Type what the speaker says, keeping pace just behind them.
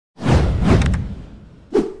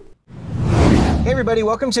Hey, everybody.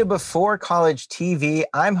 Welcome to Before College TV.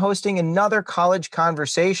 I'm hosting another college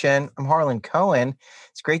conversation. I'm Harlan Cohen.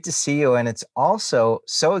 It's great to see you. And it's also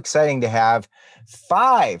so exciting to have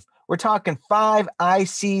we're talking 5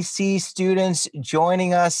 ICC students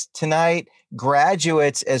joining us tonight,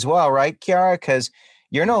 graduates as well, right, Kiara? Because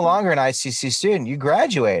you're no longer an ICC student. You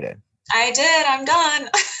graduated. I did. I'm done.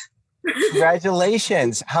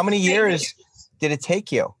 Congratulations. How many years did it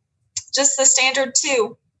take you? Just the standard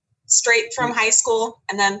 2. Straight from high school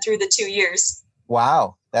and then through the 2 years.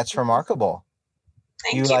 Wow, that's remarkable.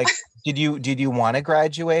 Thank you. Did you want to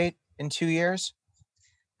graduate in 2 years?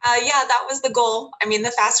 Yeah, that was the goal. I mean,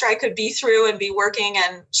 the faster I could be through and be working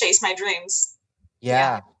and chase my dreams.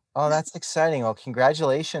 Yeah. Oh, that's exciting. Well,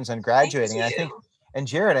 congratulations on graduating. And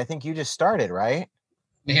Jared, I think you just started, right?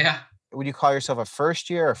 Yeah. Would you call yourself a first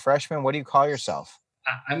year or freshman? What do you call yourself?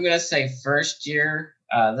 I'm going to say first year.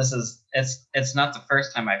 It's not the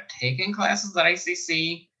first time I've taken classes at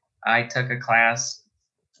ICC. I took a class,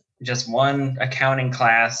 just one accounting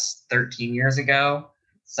class 13 years ago.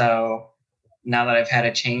 So now that I've had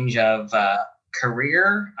a change of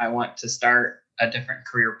career, I want to start a different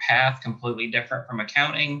career path, completely different from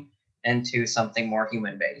accounting, into something more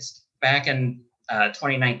human-based. Back in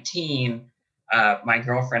 2019, my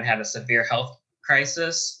girlfriend had a severe health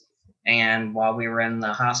crisis. And while we were in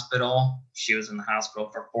the hospital, she was in the hospital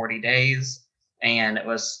for 40 days. And it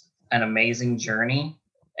was an amazing journey.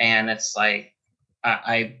 And it's like,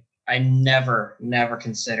 I never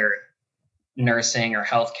considered nursing or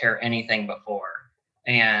healthcare anything before.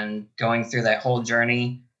 And going through that whole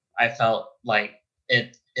journey, I felt like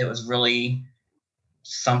it was really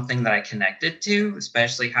something that I connected to,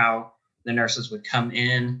 especially how the nurses would come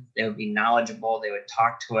in, they would be knowledgeable, they would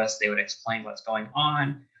talk to us, they would explain what's going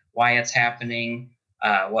on, why it's happening,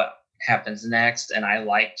 what happens next. And I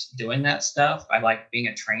liked doing that stuff. I liked being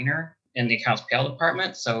a trainer in the accounts payable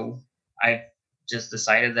department. So I just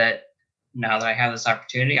decided that now that I have this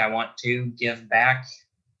opportunity, I want to give back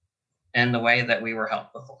in the way that we were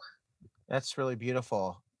helped before. That's really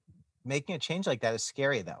beautiful. Making a change like that is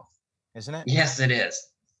scary though, isn't it? Yes, it is.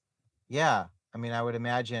 Yeah. I mean, I would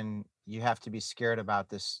imagine you have to be scared about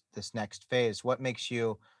this next phase. What makes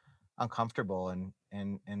you uncomfortable and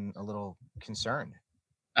a little concerned?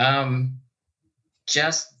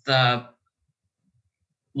 Just the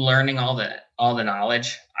learning all the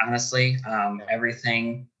knowledge, honestly.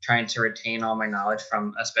 Everything, trying to retain all my knowledge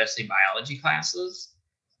from especially biology classes.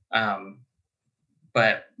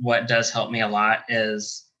 But what does help me a lot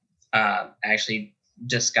is actually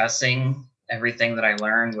discussing everything that I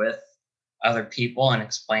learned with other people and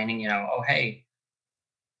explaining, oh, hey,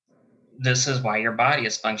 this is why your body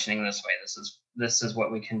is functioning this way. This is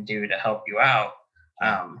what we can do to help you out.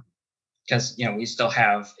 Because, we still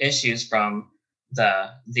have issues from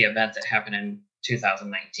the event that happened in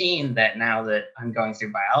 2019 that now that I'm going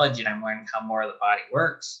through biology and I'm learning how more of the body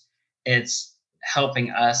works, it's helping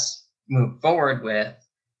us move forward with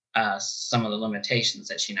some of the limitations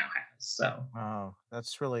that she now has. So, wow,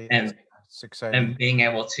 that's exciting. And being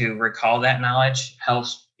able to recall that knowledge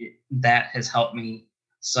has helped me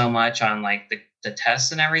so much on like the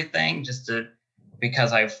tests and everything,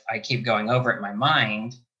 because I keep going over it in my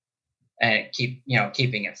mind and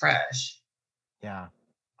keeping it fresh. Yeah,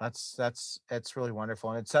 that's really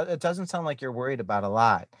wonderful. And it doesn't sound like you're worried about a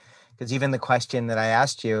lot, because even the question that I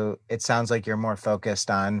asked you, it sounds like you're more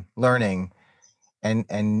focused on learning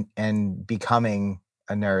and becoming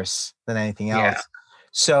a nurse than anything else. Yeah.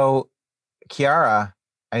 So Kiara,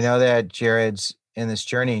 I know that Jared's in this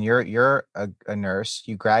journey and you're a nurse.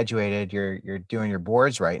 You graduated, you're doing your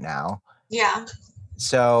boards right now. Yeah.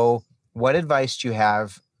 So what advice do you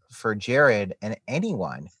have for Jared and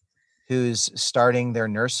anyone who's starting their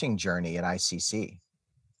nursing journey at ICC?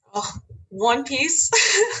 Oh, one piece.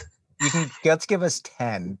 Let's give us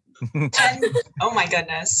 10. 10. Oh my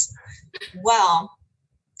goodness. Well,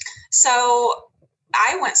 so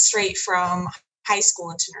I went straight from high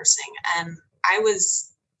school into nursing, and I was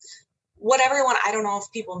I don't know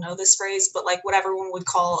if people know this phrase, but like what everyone would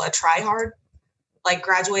call a try-hard, like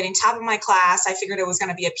graduating top of my class. I figured it was going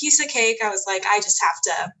to be a piece of cake. I was like, I just have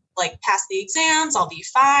to like pass the exams. I'll be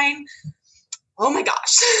fine. Oh my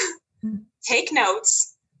gosh. Take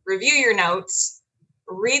notes, review your notes,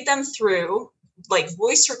 read them through, like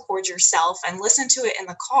voice record yourself and listen to it in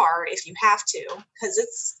the car if you have to, because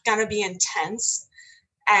it's going to be intense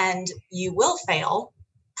and you will fail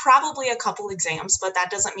probably a couple exams, but that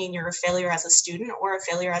doesn't mean you're a failure as a student or a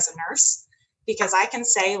failure as a nurse, because I can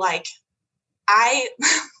say like, I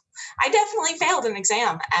definitely failed an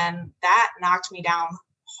exam and that knocked me down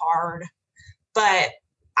hard, but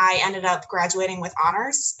I ended up graduating with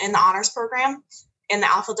honors in the honors program in the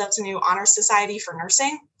Alpha Delta Nu Honor Society for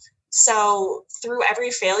Nursing. So through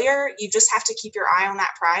every failure, you just have to keep your eye on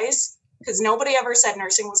that prize, because nobody ever said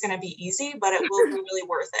nursing was going to be easy, but it will be really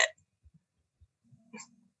worth it.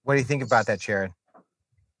 What do you think about that, Jared?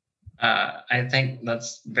 I think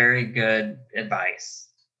that's very good advice.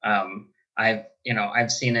 I've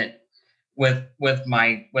seen it with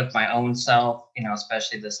my own self,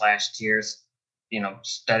 especially this last year's,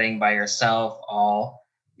 studying by yourself.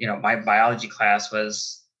 My biology class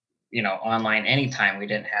was, online anytime. We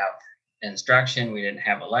didn't have instruction, we didn't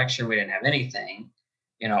have a lecture, we didn't have anything.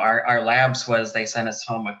 Our labs was, they sent us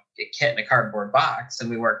home a kit in a cardboard box, and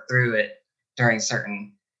we worked through it during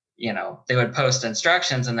certain, they would post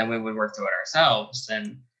instructions, and then we would work through it ourselves.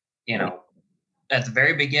 And, at the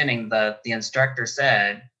very beginning, the instructor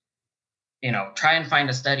said, try and find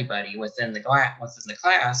a study buddy within the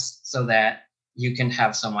class so that you can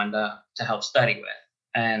have someone to help study with.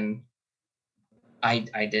 And I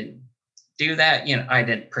didn't do that. I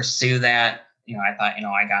didn't pursue that. I thought,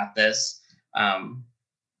 I got this.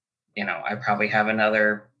 I probably have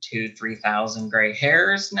another 2,000-3,000 gray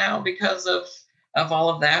hairs now because of all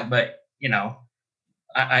of that. But,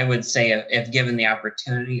 I would say if given the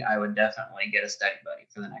opportunity, I would definitely get a study buddy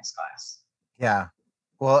for the next class. Yeah.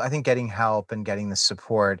 Well, I think getting help and getting the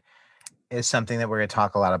support is something that we're going to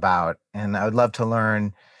talk a lot about. And I would love to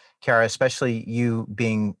learn, Kara, especially you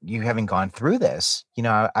having gone through this.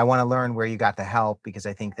 I want to learn where you got the help, because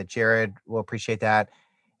I think that Jared will appreciate that.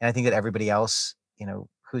 And I think that everybody else,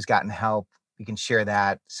 who's gotten help, you can share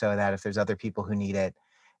that so that if there's other people who need it,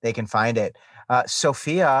 they can find it.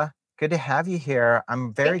 Sophia, good to have you here.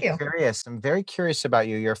 I'm very curious. I'm very curious about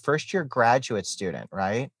you. You're a first-year graduate student,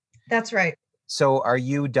 right? That's right. So are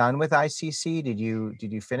you done with ICC? Did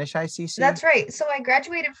you finish ICC? That's right. So I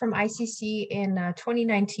graduated from ICC in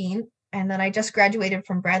 2019, and then I just graduated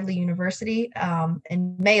from Bradley University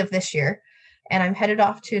in May of this year, and I'm headed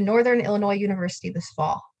off to Northern Illinois University this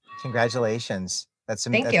fall. Congratulations.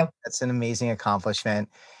 Thank you. That's an amazing accomplishment.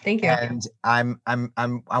 Thank you. And I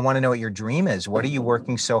want to know what your dream is. What are you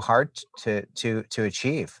working so hard to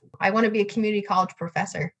achieve? I want to be a community college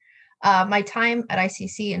professor. My time at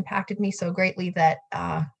ICC impacted me so greatly that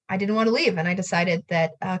I didn't want to leave. And I decided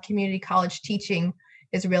that community college teaching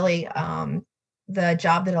is really the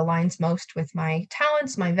job that aligns most with my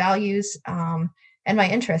talents, my values, and my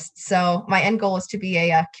interests. So my end goal is to be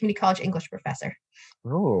a community college English professor.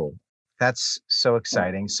 Oh, that's so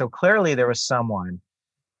exciting. So clearly there was someone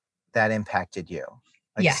that impacted you.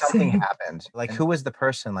 Like yes. Something happened. Like who was the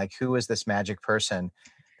person? Like who was this magic person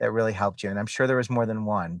that really helped you? And I'm sure there was more than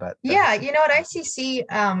one, but yeah, at ICC,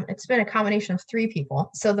 it's been a combination of 3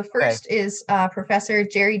 people. So the first is Professor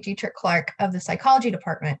Jerry Dietrich Clark of the psychology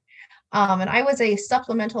department. And I was a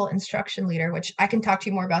supplemental instruction leader, which I can talk to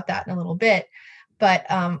you more about that in a little bit. But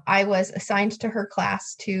I was assigned to her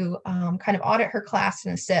class to kind of audit her class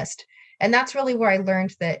and assist. And that's really where I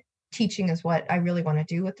learned that teaching is what I really want to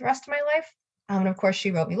do with the rest of my life. And of course,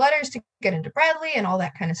 she wrote me letters to get into Bradley and all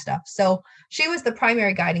that kind of stuff. So she was the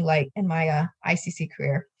primary guiding light in my ICC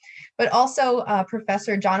career. But also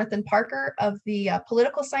Professor Jonathan Parker of the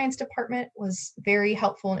political science department was very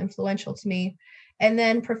helpful and influential to me. And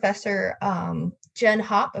then Professor Jen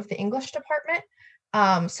Hopp of the English department.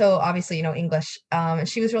 So obviously, English. And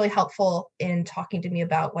she was really helpful in talking to me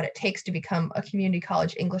about what it takes to become a community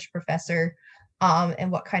college English professor.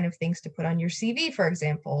 And what kind of things to put on your CV, for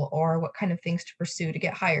example, or what kind of things to pursue to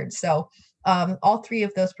get hired. So all 3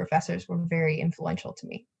 of those professors were very influential to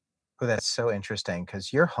me. Oh, that's so interesting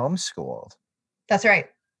because you're homeschooled. That's right.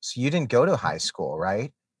 So you didn't go to high school,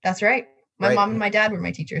 right? That's right. My mom and my dad were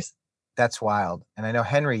my teachers. That's wild. And I know,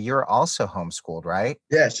 Henry, you're also homeschooled, right?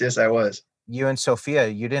 Yes, I was. You and Sophia,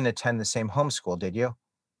 you didn't attend the same homeschool, did you?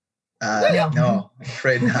 No, I'm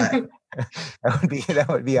afraid not. That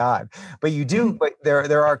would be odd, but you do. But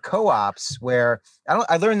there are co-ops where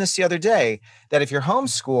I learned this the other day that if you're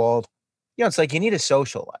homeschooled, it's like you need a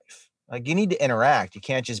social life. Like you need to interact. You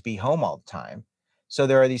can't just be home all the time. So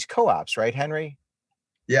there are these co-ops, right, Henry?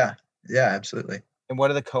 Yeah, absolutely. And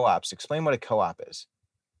what are the co-ops? Explain what a co-op is.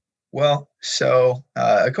 Well, so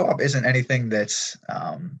a co-op isn't anything that's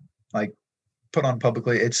like put on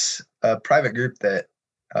publicly. It's a private group that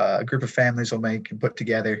a group of families will make and put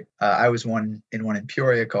together. I was in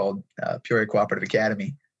Peoria called Peoria Cooperative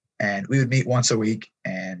Academy, and we would meet once a week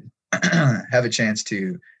and have a chance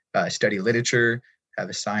to study literature, have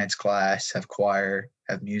a science class, have choir,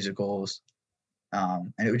 have musicals,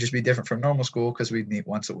 and it would just be different from normal school because we'd meet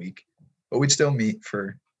once a week, but we'd still meet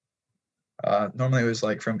for normally it was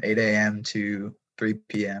like from 8 a.m. to 3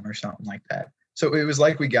 p.m. or something like that. So it was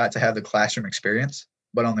like we got to have the classroom experience,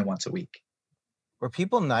 but only once a week. Were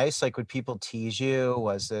people nice? Like, would people tease you?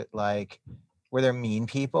 Was it like, were there mean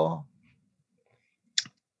people?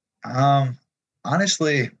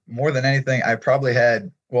 Honestly, more than anything, I probably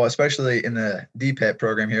had, well, especially in the DPET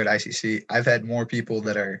program here at ICC, I've had more people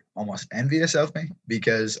that are almost envious of me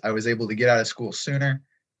because I was able to get out of school sooner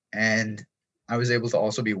and I was able to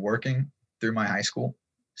also be working through my high school.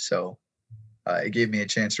 So it gave me a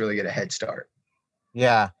chance to really get a head start.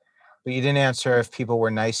 Yeah. But you didn't answer if people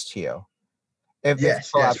were nice to you. Yes,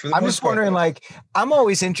 for the I'm most just part, wondering, like, I'm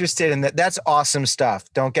always interested in that. That's awesome stuff.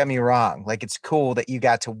 Don't get me wrong. Like, it's cool that you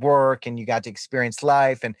got to work and you got to experience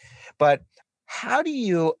life. But how do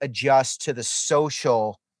you adjust to the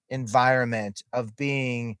social environment of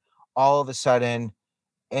being all of a sudden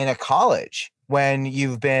in a college when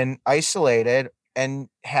you've been isolated and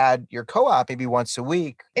had your co-op maybe once a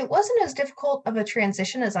week? It wasn't as difficult of a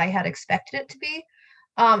transition as I had expected it to be.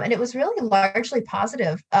 And it was really largely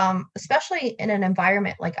positive, especially in an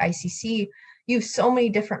environment like ICC. You have so many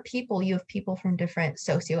different people. You have people from different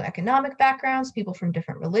socioeconomic backgrounds, people from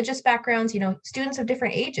different religious backgrounds, students of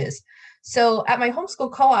different ages. So at my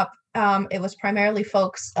homeschool co-op, it was primarily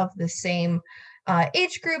folks of the same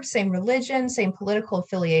age group, same religion, same political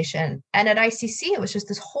affiliation. And at ICC, it was just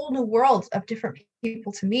this whole new world of different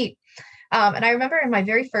people to meet. And I remember in my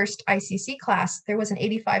very first ICC class, there was an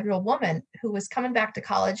 85-year-old woman who was coming back to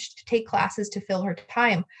college to take classes to fill her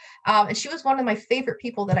time. And she was one of my favorite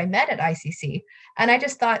people that I met at ICC. And I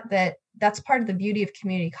just thought that that's part of the beauty of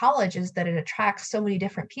community college is that it attracts so many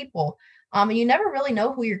different people. And you never really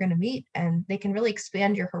know who you're going to meet, and they can really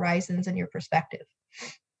expand your horizons and your perspective.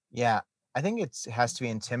 Yeah. I think it has to be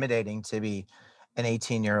intimidating to be an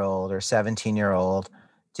 18-year-old or 17-year-old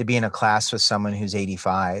to be in a class with someone who's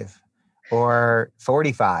 85 or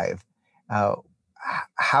 45.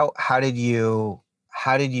 How did you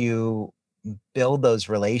build those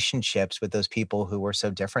relationships with those people who were so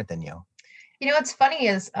different than you? What's funny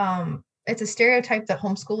is it's a stereotype that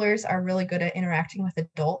homeschoolers are really good at interacting with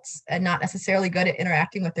adults and not necessarily good at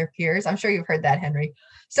interacting with their peers. I'm sure you've heard that, Henry.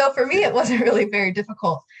 So for me, it wasn't really very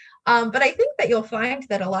difficult. But I think that you'll find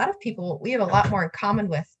that a lot of people, we have a lot more in common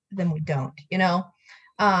with than we don't,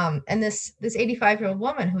 and this 85-year-old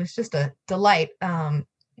woman who is just a delight,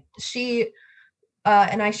 she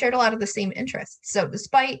and I shared a lot of the same interests. So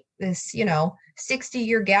despite this,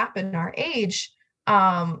 60-year gap in our age,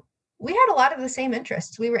 we had a lot of the same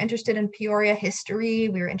interests. We were interested in Peoria history.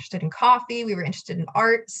 We were interested in coffee. We were interested in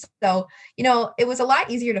art. So, it was a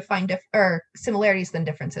lot easier to find similarities than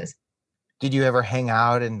differences. Did you ever hang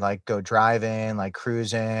out and like go driving, like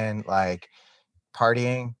cruising, like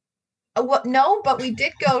partying? No, but we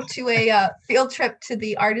did go to a field trip to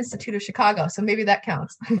the Art Institute of Chicago. So maybe that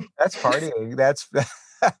counts. That's partying. That's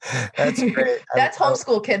great. That's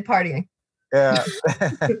homeschool kid partying. Yeah,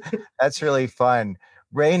 that's really fun.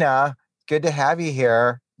 Raina, good to have you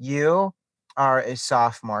here. You are a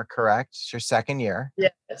sophomore, correct? It's your second year.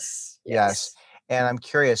 Yes. And I'm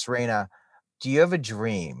curious, Raina, do you have a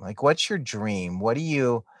dream? Like, what's your dream? What do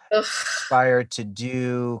you aspire to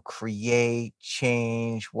do, create,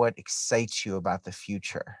 change? What excites you about the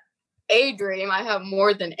future? A dream. I have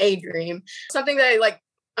more than a dream. Something that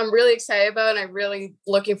I'm really excited about and I'm really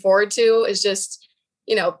looking forward to is just,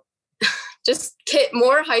 just get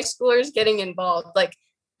more high schoolers getting involved. Like,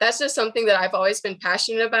 that's just something that I've always been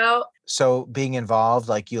passionate about. So being involved,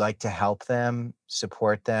 like you like to help them,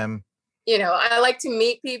 support them. I like to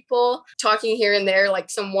meet people, talking here and there, like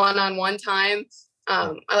some one-on-one time.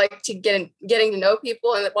 I like to getting to know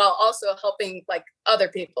people and while also helping like other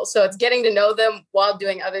people. So it's getting to know them while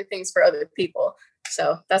doing other things for other people.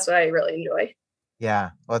 So that's what I really enjoy.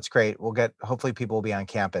 Yeah, well, that's great. Hopefully people will be on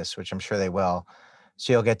campus, which I'm sure they will.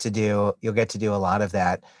 So you'll get to do a lot of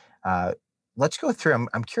that. Let's go through.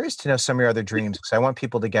 I'm curious to know some of your other dreams because I want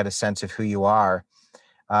people to get a sense of who you are.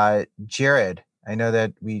 Jared, I know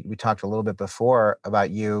that we talked a little bit before about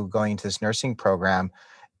you going to this nursing program.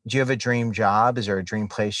 Do you have a dream job? Is there a dream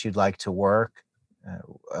place you'd like to work?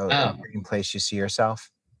 A dream place you see yourself?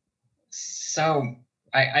 So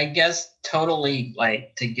I guess totally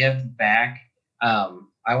like to give back.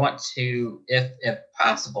 I want to, if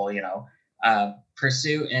possible,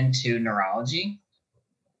 pursue into neurology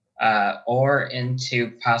or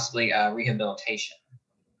into possibly rehabilitation.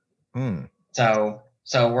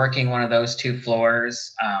 So working one of those two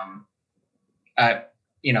floors,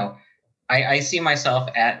 I see myself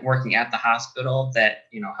working at the hospital that,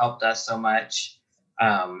 helped us so much.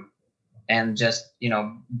 And just,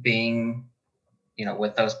 being,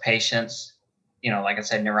 with those patients, like I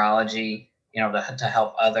said, neurology, to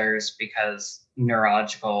help others because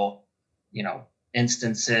neurological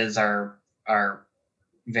instances are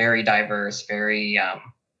very diverse, very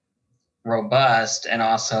robust, and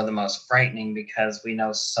also the most frightening because we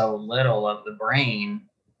know so little of the brain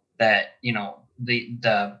that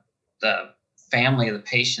the family of the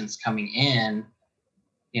patients coming in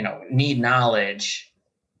need knowledge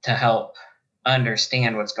to help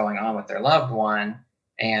understand what's going on with their loved one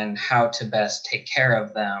and how to best take care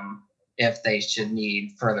of them if they should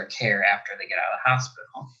need further care after they get out of the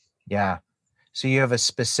hospital. Yeah. So you have a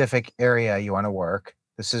specific area you want to work.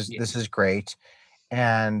 This is great.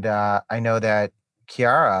 And I know that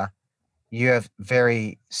Kiara, you have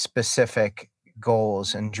very specific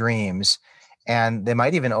goals and dreams, and they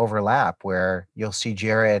might even overlap where you'll see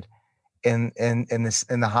Jared in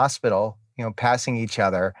the hospital, passing each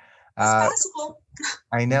other. It's possible.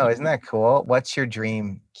 I know, isn't that cool? What's your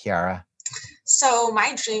dream, Kiara? So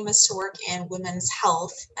my dream is to work in women's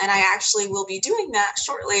health, and I actually will be doing that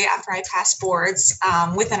shortly after I pass boards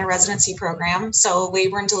within a residency program. So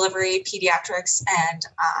labor and delivery, pediatrics, and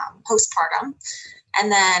postpartum. And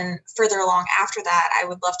then further along after that, I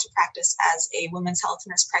would love to practice as a women's health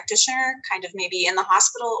nurse practitioner, kind of maybe in the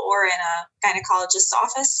hospital or in a gynecologist's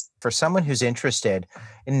office. For someone who's interested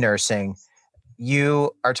in nursing,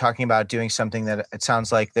 you are talking about doing something that it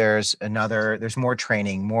sounds like there's more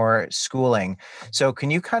training, more schooling. So can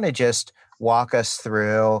you kind of just walk us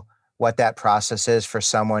through what that process is for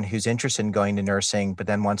someone who's interested in going to nursing, but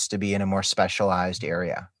then wants to be in a more specialized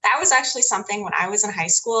area? That was actually something when I was in high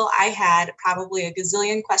school. I had probably a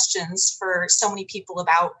gazillion questions for so many people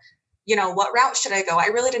about, what route should I go? I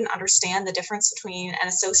really didn't understand the difference between an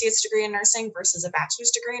associate's degree in nursing versus a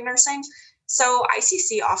bachelor's degree in nursing. So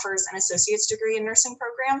ICC offers an associate's degree in nursing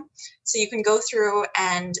program. So you can go through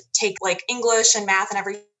and take like English and math and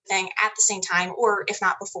everything at the same time, or if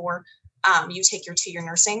not before, you take your 2-year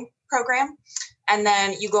nursing program. And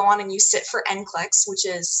then you go on and you sit for NCLEX, which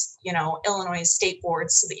is, Illinois state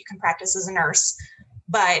boards, so that you can practice as a nurse.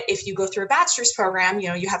 But if you go through a bachelor's program,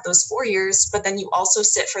 you have those 4 years, but then you also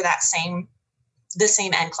sit for the same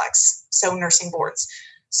NCLEX, so nursing boards.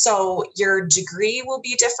 So your degree will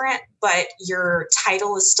be different, but your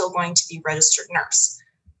title is still going to be registered nurse.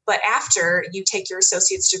 But after you take your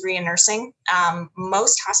associate's degree in nursing,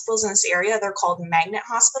 most hospitals in this area, they're called magnet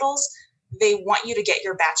hospitals. They want you to get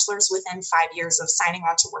your bachelor's within 5 years of signing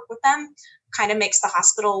on to work with them. Kind of makes the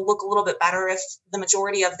hospital look a little bit better if the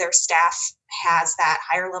majority of their staff has that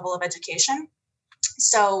higher level of education.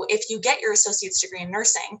 So if you get your associate's degree in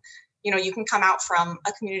nursing, you can come out from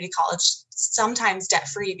a community college, sometimes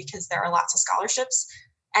debt-free because there are lots of scholarships,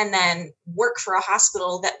 and then work for a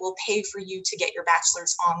hospital that will pay for you to get your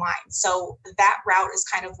bachelor's online. So that route is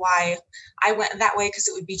kind of why I went that way, because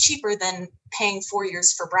it would be cheaper than paying 4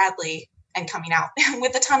 years for Bradley and coming out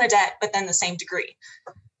with a ton of debt, but then the same degree.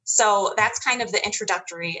 So that's kind of the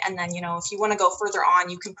introductory. And then, if you want to go further on,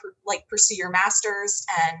 you can pursue your master's.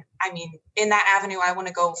 And I mean, in that avenue, I want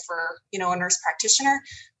to go for, a nurse practitioner,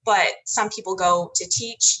 but some people go to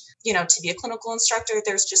teach, to be a clinical instructor.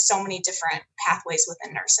 There's just so many different pathways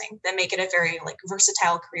within nursing that make it a very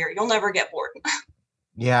versatile career. You'll never get bored.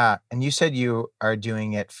 Yeah. And you said you are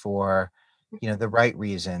doing it for, the right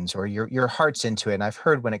reasons, or your heart's into it. And I've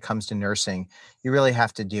heard when it comes to nursing, you really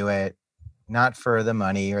have to do it not for the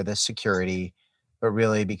money or the security, but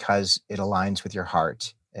really because it aligns with your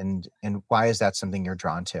heart. And why is that something you're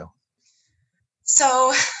drawn to?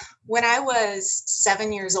 So when I was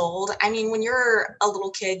 7 years old, I mean, when you're a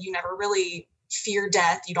little kid, you never really fear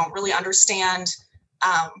death. You don't really understand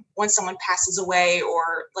when someone passes away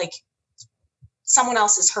or someone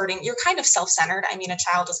else is hurting. You're kind of self-centered. I mean, a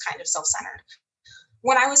child is kind of self-centered.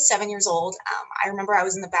 When I was 7 years old, I remember I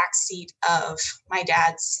was in the back seat of my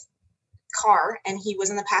dad's car, and he was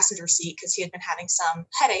in the passenger seat because he had been having some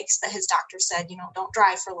headaches that his doctor said, don't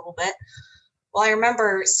drive for a little bit. Well, I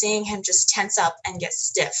remember seeing him just tense up and get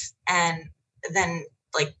stiff and then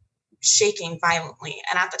shaking violently.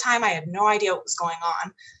 And at the time I had no idea what was going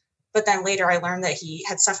on. But then later I learned that he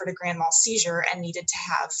had suffered a grand mal seizure and needed to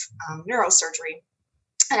have neurosurgery.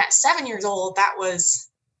 And at 7 years old, that was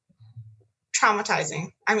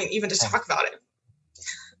traumatizing. I mean, even to talk about it.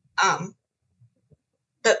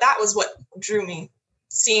 But that was what drew me,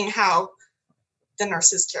 seeing how the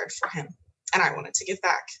nurses cared for him. And I wanted to give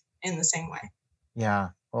back in the same way. Yeah.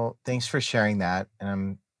 Well, thanks for sharing that.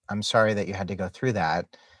 And I'm sorry that you had to go through that.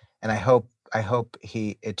 And I hope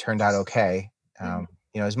it turned out okay.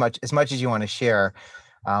 As much as you want to share,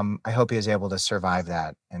 I hope he was able to survive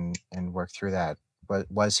that and work through that.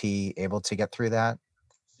 Was he able to get through that?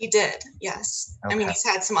 He did, yes. Okay. I mean, he's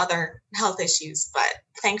had some other health issues, but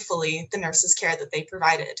thankfully the nurses' care that they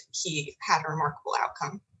provided, he had a remarkable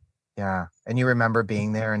outcome. Yeah. And you remember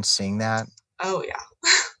being there and seeing that? Oh yeah,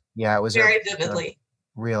 Yeah. Was there a very particular, vividly.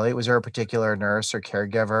 really, was there a particular nurse or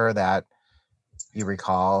caregiver that you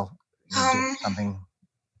recall, did Um, something?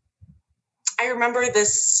 I remember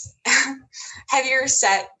this heavier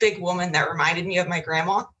set big woman that reminded me of my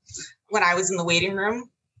grandma when I was in the waiting room,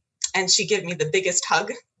 and she gave me the biggest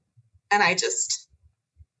hug. And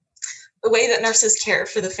the way that nurses care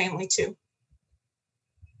for the family too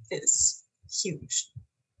is huge.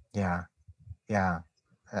 Yeah. Yeah.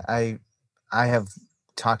 I, I have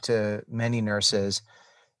talked to many nurses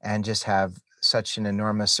and just have such an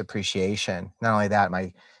enormous appreciation. Not only that,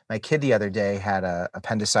 my kid the other day had a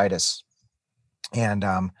appendicitis and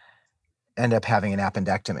ended up having an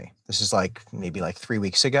appendectomy. This is like maybe like 3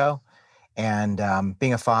 weeks ago. And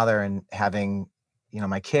being a father and having,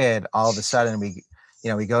 my kid, all of a sudden we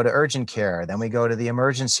go to urgent care, then we go to the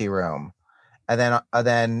emergency room, and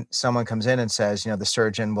then someone comes in and says, the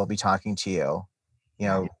surgeon will be talking to you.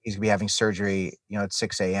 He's gonna be having surgery, at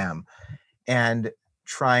 6 a.m. And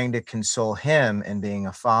trying to console him and being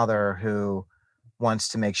a father who wants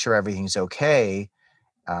to make sure everything's okay.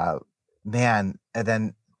 Uh, man,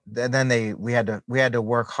 and then we had to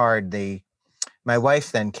work hard. My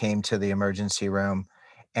wife then came to the emergency room,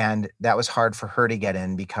 and that was hard for her to get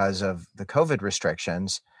in because of the COVID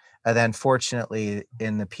restrictions. And then fortunately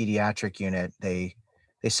in the pediatric unit, they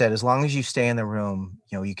said, as long as you stay in the room,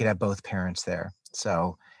 you could have both parents there.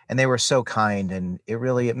 So, and they were so kind, and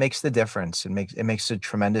it makes the difference. It makes a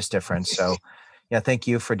tremendous difference. So, yeah, thank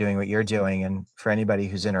you for doing what you're doing. And for anybody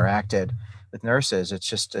who's interacted with nurses,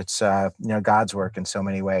 it's God's work in so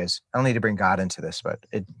many ways. I don't need to bring God into this, but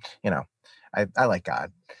you know, I like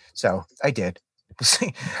God. So I did.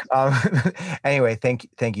 um, anyway,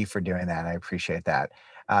 thank you for doing that. I appreciate that.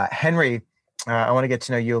 Henry, I want to get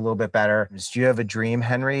to know you a little bit better. Do you have a dream,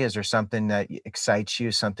 Henry? Is there something that excites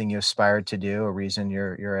you, something you aspire to do, a reason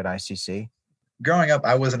you're at ICC? Growing up,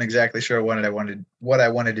 I wasn't exactly sure what I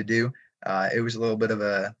wanted to do. It was a little bit of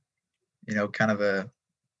a, kind of a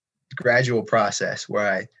gradual process where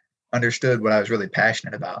I understood what I was really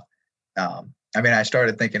passionate about. I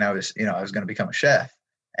started thinking I was going to become a chef,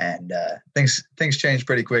 and things changed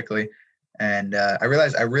pretty quickly. And I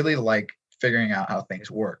realized I really like figuring out how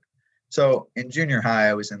things work. So in junior high,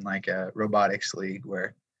 I was in like a robotics league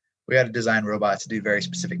where we had to design robots to do very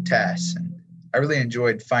specific tasks. And I really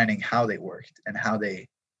enjoyed finding how they worked and how they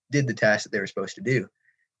did the tasks that they were supposed to do.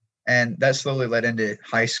 And that slowly led into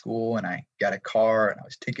high school, and I got a car, and I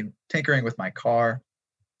was tinkering with my car.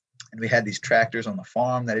 And we had these tractors on the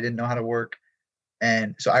farm that I didn't know how to work.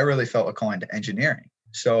 And so I really felt a calling to engineering.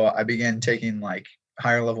 So I began taking like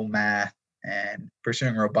higher level math and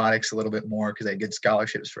pursuing robotics a little bit more because I had good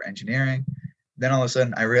scholarships for engineering. Then all of a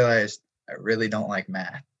sudden I realized I really don't like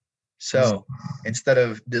math. So instead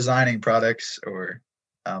of designing products or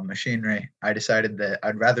machinery, I decided that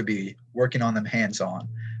I'd rather be working on them hands-on.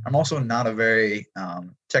 I'm also not a very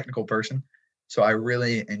technical person, so I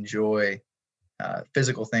really enjoy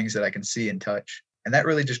physical things that I can see and touch. And that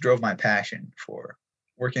really just drove my passion for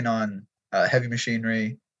working on heavy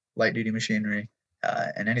machinery, light duty machinery,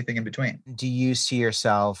 and anything in between. Do you see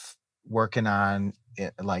yourself working on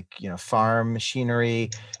farm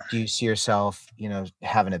machinery? Do you see yourself,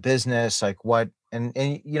 having a business? Like what? And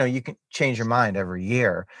you can change your mind every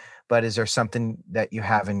year, but is there something that you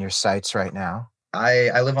have in your sights right now?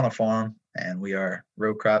 I live on a farm, and we are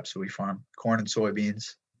row crops, so we farm corn and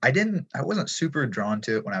soybeans. I wasn't super drawn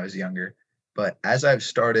to it when I was younger, but as I've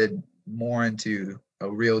started more into a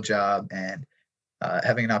real job and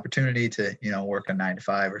having an opportunity to, work a 9 to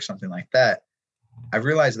 5 or something like that, I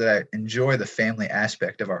realized that I enjoy the family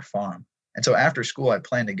aspect of our farm. And so after school, I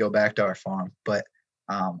planned to go back to our farm, but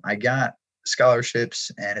I got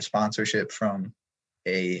scholarships and a sponsorship from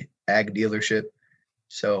a ag dealership.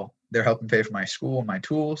 So they're helping pay for my school and my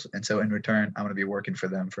tools. And so in return, I'm going to be working for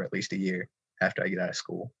them for at least a year after I get out of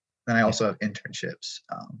school. Then I also have internships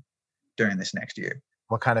during this next year.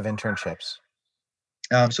 What kind of internships?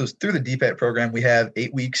 So through the DPET program, we have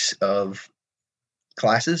 8 weeks of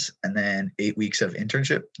classes and then 8 weeks of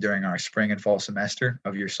internship during our spring and fall semester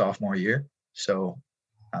of your sophomore year. So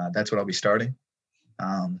that's what I'll be starting.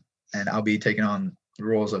 And I'll be taking on the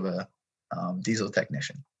roles of a diesel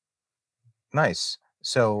technician. Nice.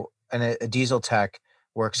 So, and a diesel tech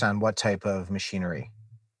works on what type of machinery?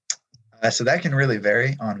 So that can really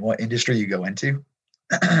vary on what industry you go into.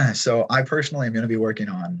 So I personally am going to be working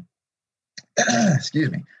on,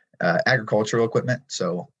 agricultural equipment.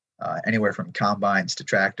 So anywhere from combines to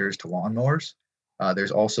tractors to lawnmowers.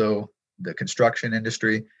 There's also the construction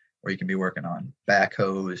industry where you can be working on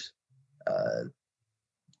backhoes,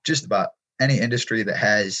 just about any industry that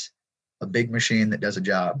has a big machine that does a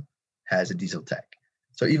job has a diesel tech.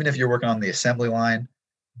 So even if you're working on the assembly line,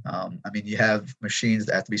 you have machines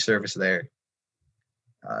that have to be serviced there.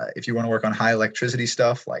 If you want to work on high electricity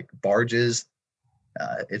stuff like barges,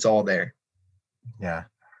 it's all there. Yeah,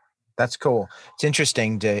 that's cool. It's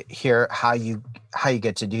interesting to hear how you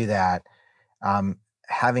get to do that,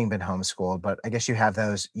 having been homeschooled. But I guess you have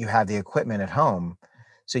the equipment at home,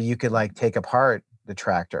 so you could like take apart the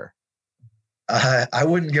tractor. I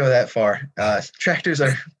wouldn't go that far. Tractors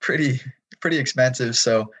are pretty expensive,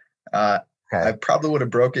 so I probably would have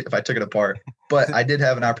broke it if I took it apart. But I did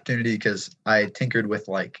have an opportunity because I tinkered with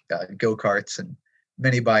like go-karts and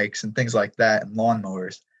mini bikes and things like that and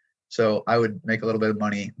lawnmowers. So I would make a little bit of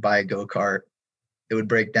money, buy a go-kart. It would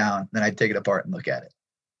break down, then I'd take it apart and look at it.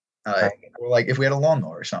 Or like if we had a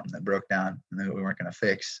lawnmower or something that broke down and then we weren't going to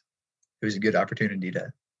fix, it was a good opportunity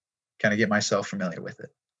to kind of get myself familiar with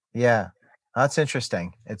it. Yeah. That's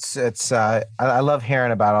interesting. I love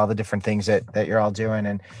hearing about all the different things that you're all doing.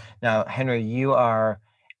 And now, Henry, you're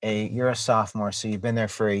a sophomore, so you've been there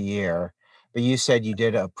for a year, but you said you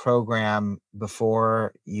did a program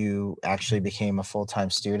before you actually became a full-time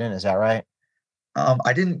student. Is that right? I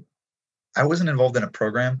wasn't involved in a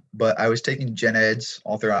program, but I was taking gen eds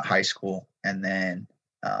all throughout high school. And then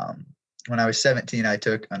when I was 17, I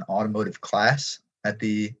took an automotive class at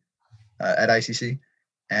ICC.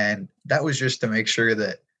 And that was just to make sure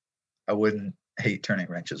that I wouldn't hate turning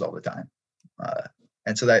wrenches all the time.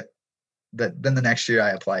 And so that then the next year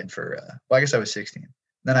I applied for, I guess I was 16.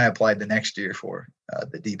 Then I applied the next year for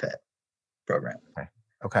the DPET program.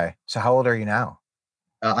 Okay. So how old are you now?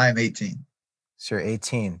 I'm 18. So you're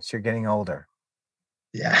 18. So you're getting older.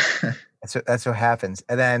 Yeah. That's what happens.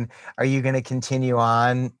 And then are you going to continue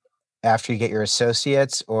on after you get your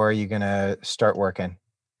associates, or are you going to start working?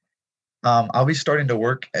 I'll be starting to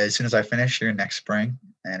work as soon as I finish here next spring,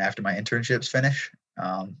 and after my internships finish.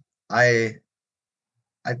 I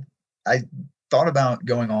thought about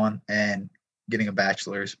going on and getting a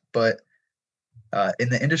bachelor's, but in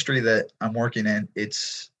the industry that I'm working in,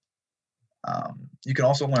 it's you can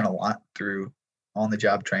also learn a lot through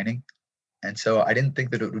on-the-job training, and so I didn't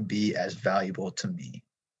think that it would be as valuable to me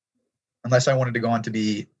unless I wanted to go on to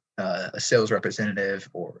be a sales representative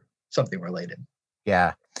or something related.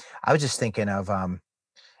 Yeah. I was just thinking of,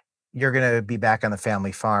 you're going to be back on the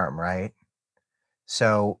family farm, right?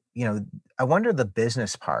 So, I wonder the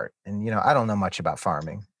business part. And, I don't know much about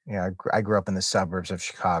farming. I grew up in the suburbs of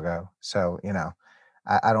Chicago. So,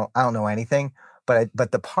 I don't know anything, but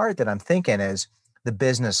the part that I'm thinking is the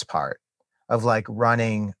business part of like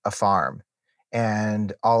running a farm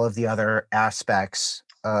and all of the other aspects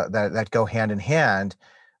that go hand in hand,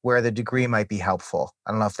 where the degree might be helpful.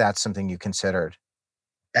 I don't know if that's something you considered.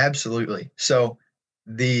 Absolutely. So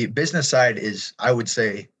the business side is, I would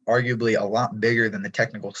say, arguably a lot bigger than the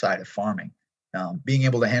technical side of farming. Being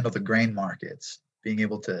able to handle the grain markets, being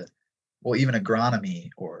able to, even agronomy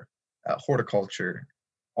or horticulture,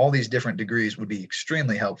 all these different degrees would be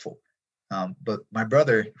extremely helpful. But my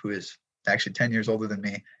brother, who is actually 10 years older than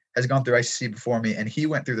me, has gone through ICC before me, and he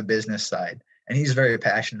went through the business side, and he's very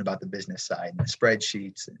passionate about the business side and the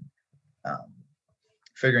spreadsheets and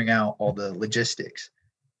figuring out all the logistics.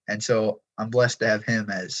 And so I'm blessed to have him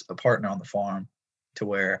as a partner on the farm to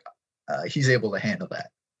where he's able to handle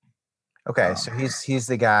that. Okay. So he's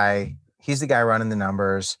the guy running the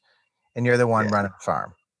numbers, and you're the one running the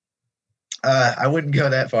farm. I wouldn't go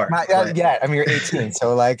that far. Not yet. I mean, you're 18.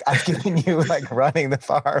 So like I've given you like running the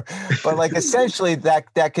farm, but like essentially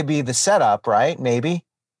that could be the setup, right? Maybe.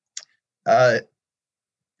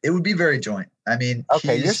 It would be very joint. I mean,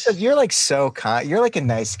 okay, you're like so you're like a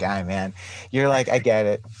nice guy, man. You're like, I get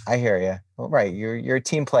it. I hear you. Well, right. You're a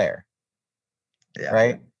team player. Yeah.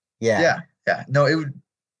 Right. Yeah. No,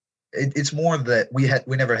 it's more that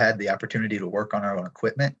we never had the opportunity to work on our own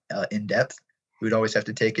equipment in depth. We'd always have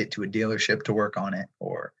to take it to a dealership to work on it,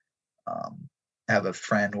 or have a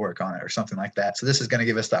friend work on it or something like that. So this is going to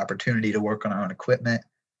give us the opportunity to work on our own equipment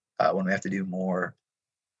when we have to do more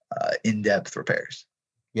in-depth repairs.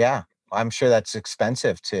 Yeah. I'm sure that's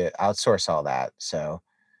expensive to outsource all that. So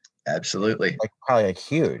absolutely. Like probably like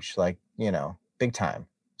huge, like, big time.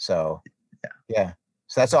 So yeah.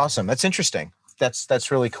 So that's awesome. That's interesting.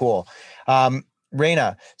 That's really cool.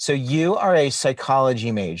 Raina, so you are a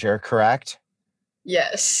psychology major, correct?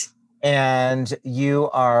 Yes. And you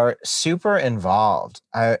are super involved.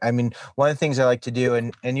 I mean, one of the things I like to do,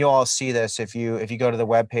 and you all see this if you go to the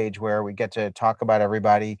webpage where we get to talk about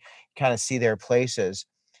everybody, kind of see their places.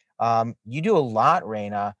 You do a lot,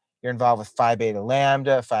 Raina. You're involved with Phi Beta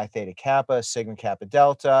Lambda, Phi Theta Kappa, Sigma Kappa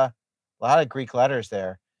Delta, a lot of Greek letters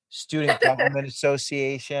there. Student Government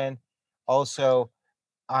Association. also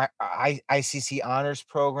ICC Honors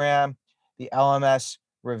Program, the LMS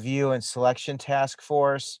Review and Selection Task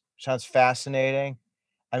Force. Sounds fascinating.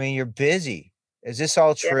 I mean, you're busy. Is this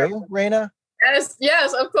all true, Raina?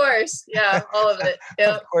 Yes, of course. Yeah, all of it.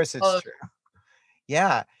 Yep. Of course it's true.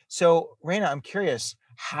 Yeah. So, Raina, I'm curious,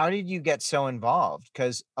 how did you get so involved?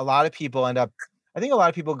 Because a lot of people I think a lot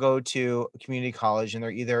of people go to community college and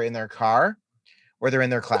they're either in their car or they're in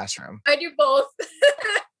their classroom. I do both.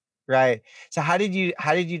 Right. So how did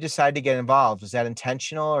you decide to get involved? Was that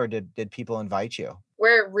intentional, or did people invite you?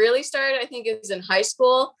 Where it really started, I think, is in high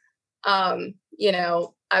school. I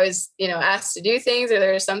was, asked to do things, or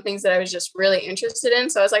there were some things that I was just really interested in.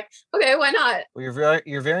 So I was like, okay, why not? Well,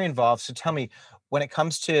 you're very involved. So tell me, when it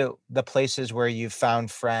comes to the places where you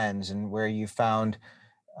found friends and where you found,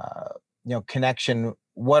 connection,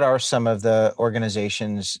 what are some of the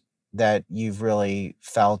organizations that you've really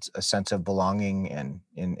felt a sense of belonging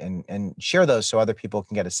and share those so other people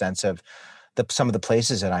can get a sense of some of the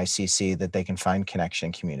places at ICC that they can find connection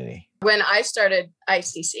and community? When I started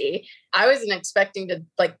ICC, I wasn't expecting to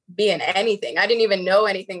be in anything. I didn't even know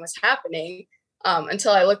anything was happening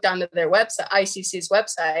until I looked onto their website, ICC's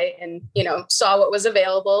website, and, saw what was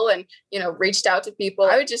available and, reached out to people.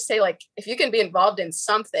 I would just say, if you can be involved in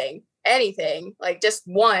something, anything, just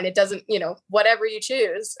one, it doesn't, whatever you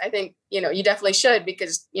choose, I think, you definitely should,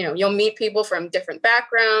 because, you'll meet people from different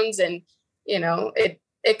backgrounds, and,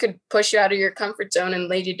 it could push you out of your comfort zone and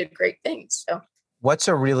lead you to great things. So what's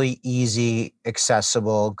a really easy,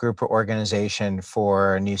 accessible group or organization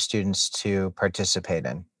for new students to participate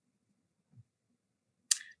in?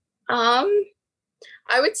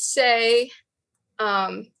 I would say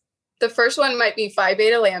the first one might be Phi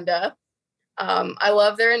Beta Lambda. I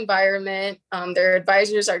love their environment. Their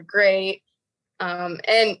advisors are great.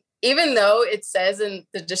 And even though it says in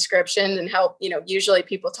the description and how, usually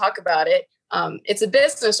people talk about it, it's a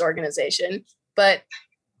business organization, but,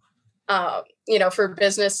 for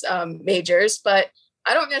business majors, but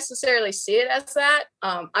I don't necessarily see it as that.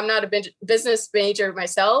 I'm not a business major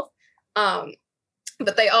myself,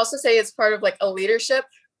 but they also say it's part of a leadership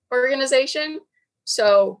organization.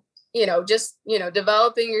 So,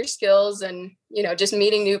 developing your skills and, just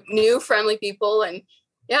meeting new friendly people. And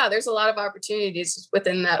yeah, there's a lot of opportunities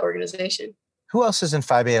within that organization. Who else is in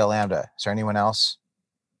Phi Beta Lambda? Is there anyone else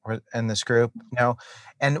in this group? No.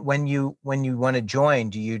 And when you want to join,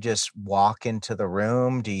 do you just walk into the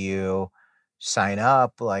room? Do you sign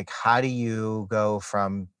up? How do you go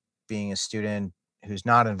from being a student who's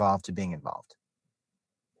not involved to being involved?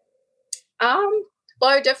 Well,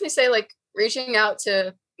 I would definitely say reaching out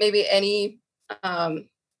to maybe any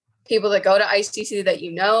people that go to ICC that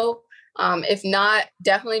if not,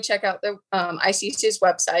 definitely check out the ICC's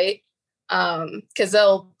website, because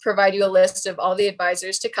they'll provide you a list of all the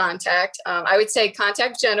advisors to contact. I would say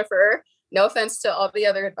contact Jennifer. No offense to all the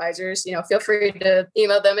other advisors, feel free to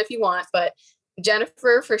email them if you want, but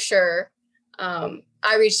Jennifer for sure.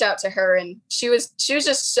 I reached out to her and she was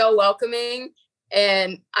just so welcoming,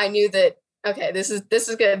 and I knew that, okay, this is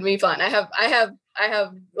going to be fun. I have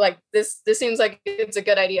this seems like it's a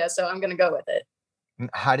good idea, so I'm going to go with it.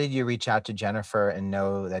 How did you reach out to Jennifer and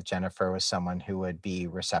know that Jennifer was someone who would be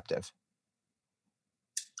receptive?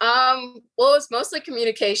 Well, it was mostly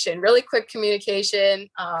communication, really quick communication.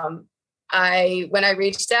 When I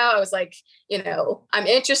reached out, I was like, I'm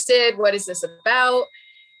interested. What is this about?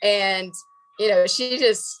 And, she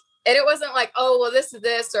just, and it wasn't like, oh, well, this is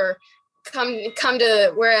this, or come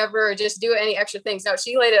to wherever, or just do any extra things. No,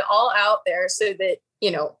 she laid it all out there so that,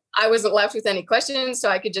 I wasn't left with any questions. So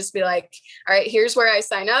I could just be like, all right, here's where I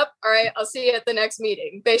sign up. All right, I'll see you at the next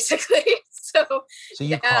meeting, basically. So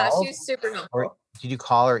you called, she's super helpful. or did you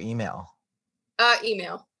call or email?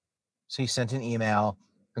 Email. So you sent an email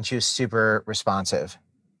and she was super responsive,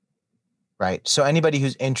 right? So anybody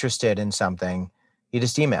who's interested in something, you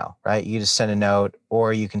just email, right? You just send a note,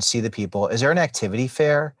 or you can see the people. Is there an activity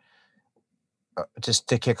fair just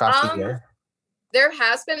to kick off the year? There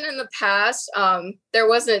has been in the past. There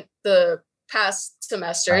wasn't the past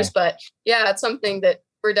semesters, right. But yeah, it's something that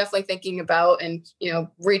we're definitely thinking about, and,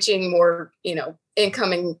 reaching more,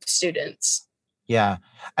 incoming students. Yeah.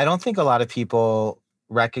 I don't think a lot of people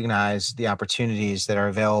recognize the opportunities that are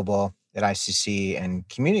available at ICC and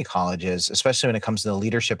community colleges, especially when it comes to the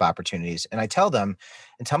leadership opportunities. And I tell them,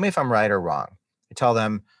 and tell me if I'm right or wrong, I tell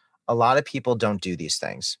them a lot of people don't do these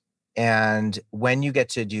things. And when you get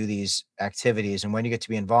to do these activities and when you get to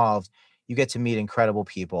be involved, you get to meet incredible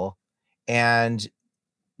people. And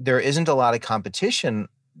there isn't a lot of competition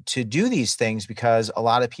to do these things because a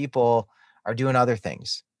lot of people are doing other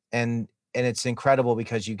things. And it's incredible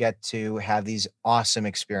because you get to have these awesome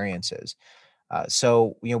experiences.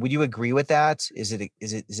 So, would you agree with that? Is it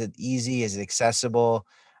easy? Is it accessible?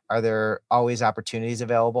 Are there always opportunities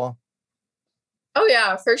available? Oh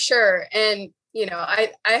yeah, for sure. And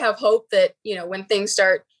I have hope that when things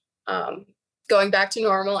start going back to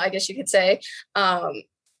normal, I guess you could say, there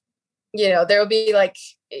will be like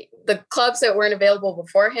the clubs that weren't available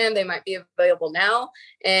beforehand, they might be available now.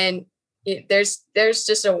 And there's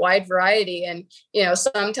just a wide variety. And,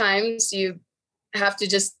 sometimes you have to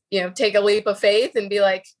just, take a leap of faith and be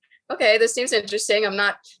like, okay, this seems interesting. I'm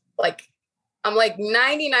like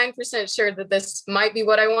 99% sure that this might be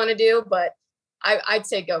what I want to do, but I'd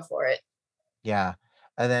say go for it. Yeah.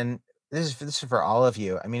 And then this is for all of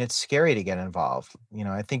you. I mean, it's scary to get involved.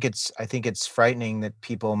 I think it's frightening that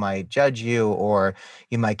people might judge you, or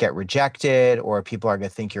you might get rejected, or people are going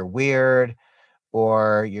to think you're weird,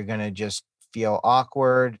 or you're going to just feel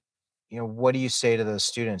awkward. What do you say to those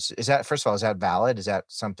students? First of all, is that valid? Is that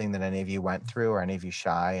something that any of you went through? Or any of you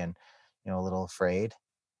shy and, a little afraid?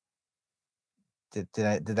 Was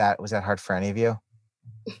that hard for any of you?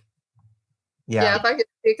 Yeah, if I could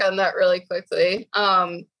speak on that really quickly.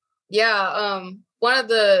 One of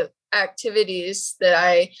the activities that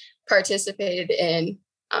I participated in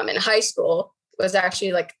high school was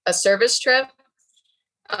actually like a service trip.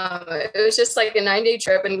 It was just like a 9-day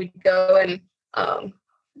trip, and we'd go and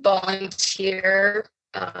volunteer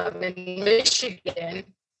in Michigan.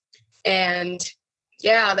 And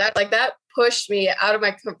yeah, that pushed me out of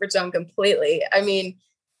my comfort zone completely. I mean,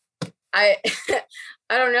 I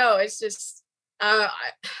don't know. It's just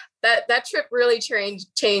that trip really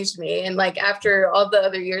changed me. And like after all the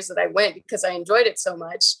other years that I went, because I enjoyed it so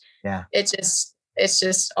much, it's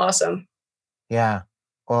just awesome. Yeah.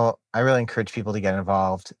 Well, I really encourage people to get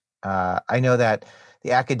involved. I know that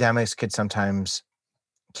the academics could sometimes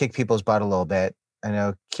kick people's butt a little bit. I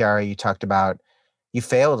know, Kiara, you talked about you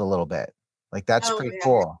failed a little bit. Like, that's pretty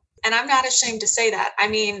cool. And I'm not ashamed to say that. I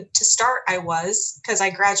mean, to start, because I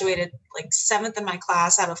graduated like 7th in my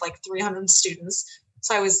class out of like 300 students.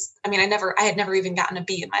 So I had never even gotten a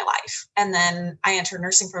B in my life. And then I enter a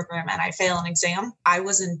nursing program and I fail an exam. I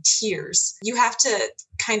was in tears. You have to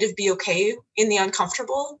kind of be okay in the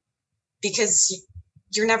uncomfortable, because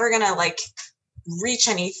you're never going to like reach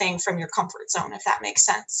anything from your comfort zone, if that makes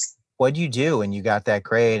sense. What'd you do when you got that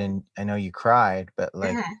grade? And I know you cried, but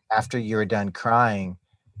like after you were done crying,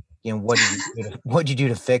 what'd you do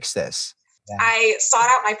to fix this? Yeah. I sought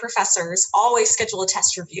out my professors, always schedule a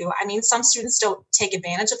test review. I mean, some students don't take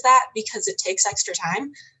advantage of that because it takes extra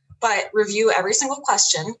time, but review every single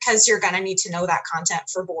question, because you're going to need to know that content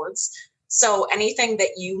for boards. So anything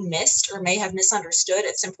that you missed or may have misunderstood,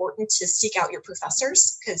 it's important to seek out your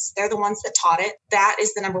professors, because they're the ones that taught it. That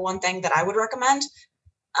is the number one thing that I would recommend.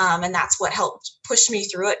 And that's what helped push me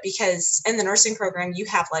through it, because in the nursing program, you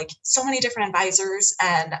have like so many different advisors,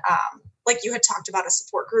 and like you had talked about a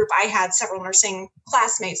support group. I had several nursing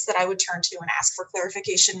classmates that I would turn to and ask for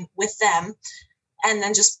clarification with them, and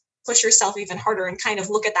then just push yourself even harder and kind of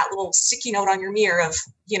look at that little sticky note on your mirror of,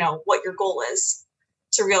 what your goal is,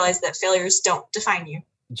 to realize that failures don't define you.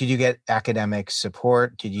 Did you get academic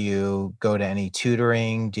support? Did you go to any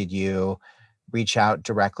tutoring? Did you reach out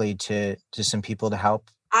directly to some people to help?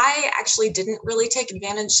 I actually didn't really take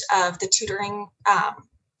advantage of the tutoring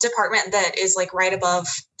department that is like right above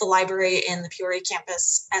the library in the Peoria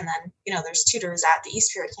campus. And then, there's tutors at the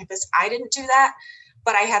East Peoria campus. I didn't do that,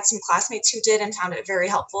 but I had some classmates who did and found it very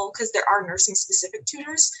helpful, because there are nursing specific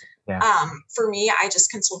tutors. Yeah. For me, I just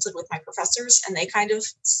consulted with my professors, and they kind of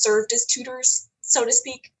served as tutors, so to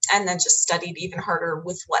speak, and then just studied even harder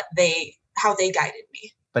with how they guided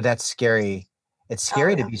me. But that's scary. It's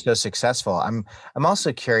scary to be so successful. I'm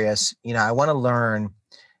also curious, I want to learn,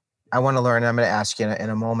 I'm going to ask you in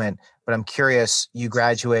a moment, but I'm curious, you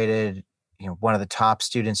graduated, one of the top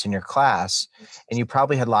students in your class, and you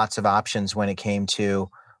probably had lots of options when it came to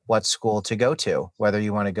what school to go to, whether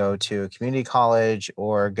you want to go to a community college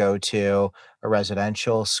or go to a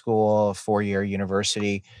residential school, a 4-year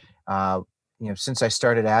university. Since I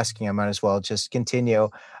started asking, I might as well just continue.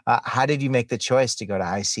 How did you make the choice to go to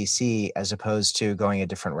ICC as opposed to going a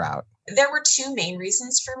different route? There were 2 main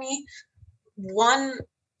reasons for me. One,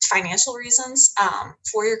 financial reasons.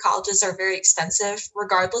 4-year colleges are very expensive,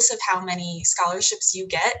 regardless of how many scholarships you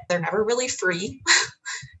get. They're never really free.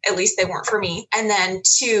 At least they weren't for me. And then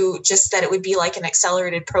 2, just that it would be like an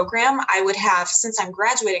accelerated program. I would have, since I'm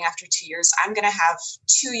graduating after 2 years, I'm going to have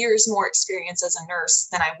 2 years more experience as a nurse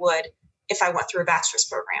than I would if I went through a bachelor's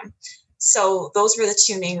program. So those were the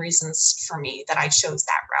 2 main reasons for me that I chose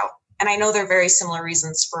that route. And I know they're very similar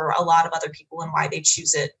reasons for a lot of other people and why they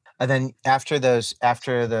choose it. And then after those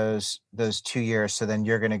 2 years, so then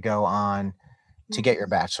you're going to go on to get your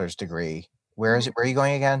bachelor's degree. Where is it? Where are you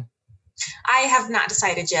going again? I have not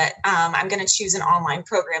decided yet. I'm going to choose an online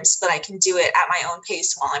program so that I can do it at my own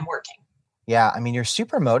pace while I'm working. Yeah, I mean, you're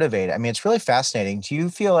super motivated. I mean, it's really fascinating. Do you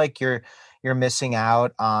feel like you're missing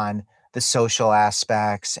out on the social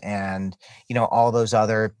aspects and, all those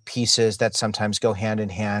other pieces that sometimes go hand in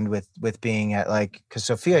hand with being at, like, because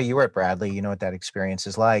Sophia, you were at Bradley, you know what that experience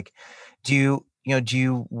is like. Do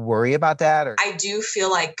you worry about that? Or I do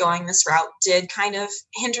feel like going this route did kind of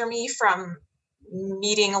hinder me from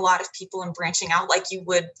meeting a lot of people and branching out like you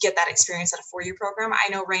would get that experience at a 4-year program. I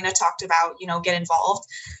know Raina talked about, get involved.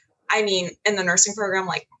 I mean, in the nursing program,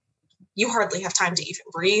 like, you hardly have time to even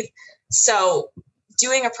breathe. So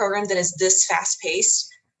doing a program that is this fast paced,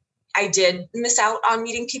 I did miss out on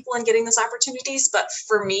meeting people and getting those opportunities. But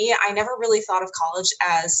for me, I never really thought of college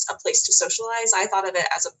as a place to socialize. I thought of it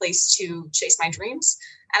as a place to chase my dreams.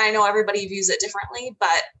 And I know everybody views it differently,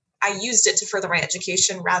 but I used it to further my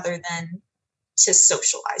education rather than to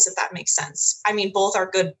socialize, if that makes sense. I mean, both are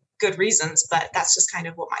good reasons, but that's just kind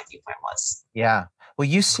of what my viewpoint was. Yeah. Well,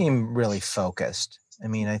 you seem really focused. I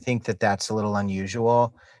mean, I think that that's a little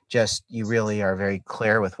unusual. Just you really are very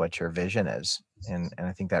clear with what your vision is. And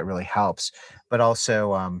I think that really helps. But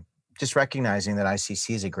also just recognizing that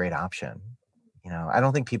ICC is a great option. I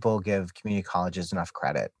don't think people give community colleges enough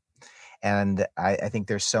credit. And I think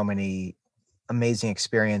there's so many amazing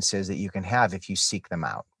experiences that you can have if you seek them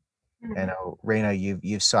out. Mhm. I know, Raina,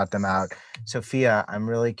 you've sought them out. Sophia, I'm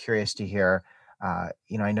really curious to hear, I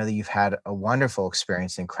know that you've had a wonderful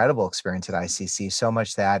experience, incredible experience at ICC, so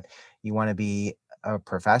much that you want to be a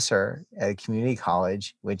professor at a community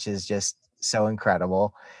college, which is just so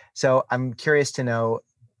incredible. So I'm curious to know,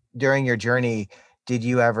 during your journey, did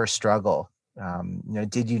you ever struggle?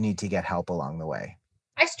 Did you need to get help along the way?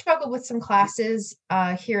 I struggled with some classes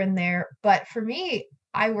here and there, but for me,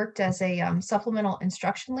 I worked as a supplemental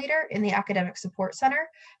instruction leader in the academic support center.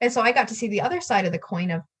 And so I got to see the other side of the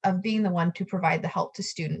coin of being the one to provide the help to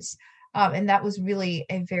students. And that was really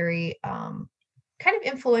a very kind of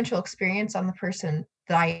influential experience on the person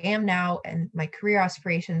that I am now and my career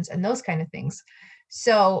aspirations and those kind of things.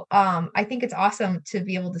 So I think it's awesome to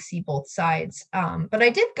be able to see both sides. But I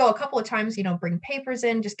did go a couple of times, bring papers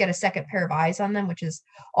in, just get a second pair of eyes on them, which is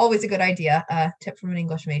always a good idea. Tip from an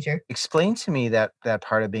English major. Explain to me that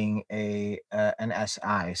part of being an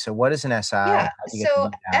SI. So what is an SI? Yeah. How do you get to So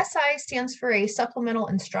do that? SI stands for a supplemental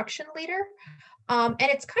instruction leader. And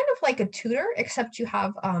it's kind of like a tutor, except you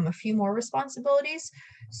have a few more responsibilities.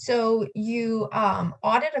 So you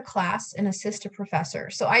audit a class and assist a professor.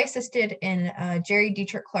 So I assisted in Jerry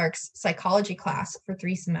Dietrich Clark's psychology class for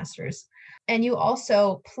 3 semesters. And you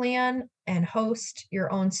also plan and host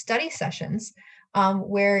your own study sessions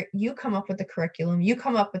where you come up with the curriculum, you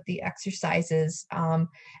come up with the exercises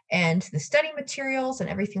and the study materials and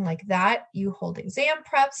everything like that. You hold exam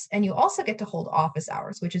preps, and you also get to hold office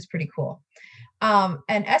hours, which is pretty cool.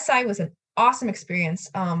 And SI was an awesome experience.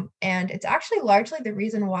 And it's actually largely the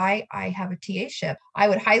reason why I have a TA-ship. I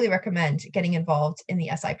would highly recommend getting involved in the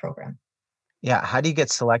SI program. Yeah. How do you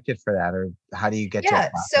get selected for that? Or how do you get to apply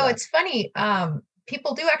for So that? it's funny.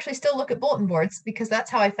 People do actually still look at bulletin boards, because that's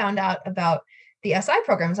how I found out about the SI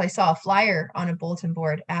programs. I saw a flyer on a bulletin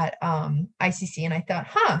board at ICC, and I thought,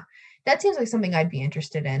 that seems like something I'd be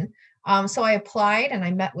interested in. So I applied, and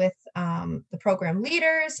I met with the program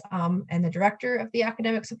leaders and the director of the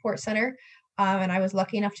academic support center. And I was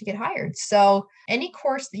lucky enough to get hired. So any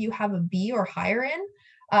course that you have a B or higher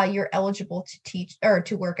in, you're eligible to teach or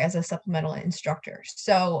to work as a supplemental instructor.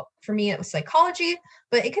 So for me, it was psychology,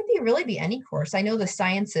 but it could really be any course. I know the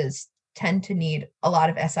sciences tend to need a lot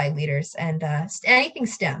of SI leaders, and anything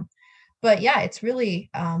STEM. But yeah, it's really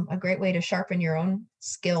a great way to sharpen your own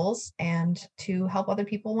skills and to help other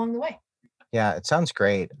people along the way. Yeah, it sounds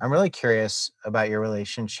great. I'm really curious about your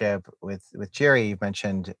relationship with Jerry. You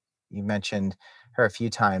mentioned her a few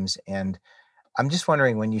times, and I'm just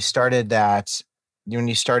wondering, when you started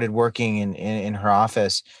working in her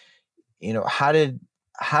office,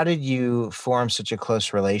 how did you form such a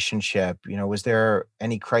close relationship? Was there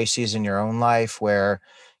any crises in your own life where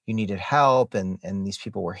you needed help and these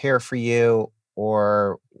people were here for you?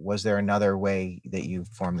 Or was there another way that you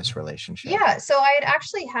formed this relationship? Yeah, so I had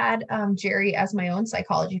actually had Jerry as my own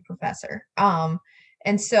psychology professor.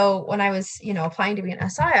 And so when I was, applying to be an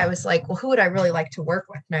SI, I was like, well, who would I really like to work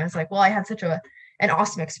with? And I was like, well, I had such an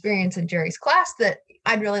awesome experience in Jerry's class that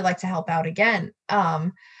I'd really like to help out again.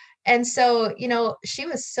 And so, she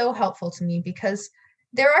was so helpful to me, because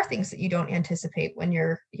there are things that you don't anticipate when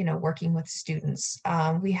you're, working with students.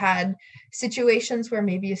 We had situations where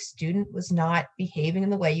maybe a student was not behaving in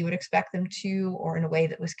the way you would expect them to, or in a way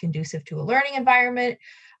that was conducive to a learning environment.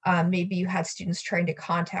 Maybe you had students trying to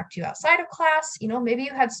contact you outside of class. Maybe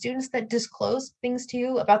you had students that disclosed things to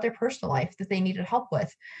you about their personal life that they needed help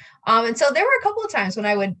with. And so there were a couple of times when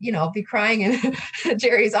I would, be crying in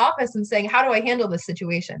Jerry's office and saying, how do I handle this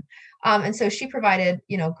situation? And so she provided,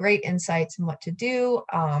 great insights on what to do,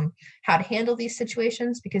 how to handle these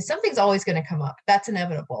situations, because something's always going to come up. That's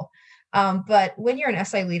inevitable. But when you're an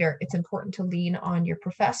SI leader, it's important to lean on your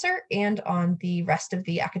professor and on the rest of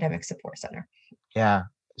the academic support center. Yeah.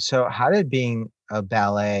 So how did being a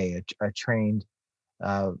trained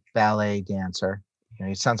ballet dancer,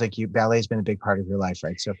 it sounds like ballet has been a big part of your life,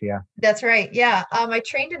 right, Sophia? That's right. Yeah. I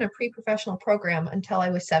trained in a pre-professional program until I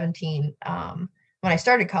was 17 when I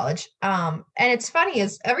started college. And it's funny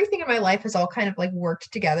is everything in my life has all kind of like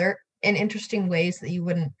worked together in interesting ways that you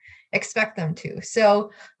wouldn't expect them to. So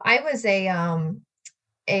I was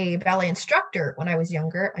a ballet instructor when I was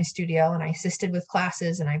younger at my studio, and I assisted with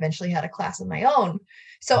classes, and I eventually had a class of my own.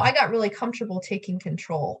 So I got really comfortable taking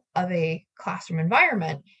control of a classroom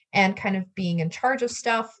environment and kind of being in charge of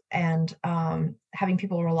stuff and having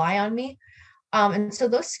people rely on me. And so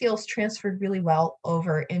those skills transferred really well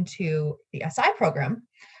over into the SI program,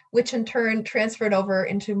 which in turn transferred over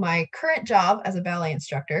into my current job as a ballet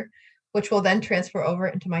instructor, which will then transfer over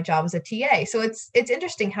into my job as a TA. So it's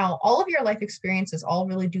interesting how all of your life experiences all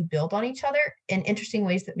really do build on each other in interesting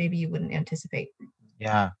ways that maybe you wouldn't anticipate.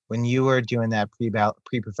 Yeah. When you were doing that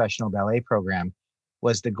pre-professional ballet program,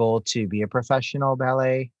 was the goal to be a professional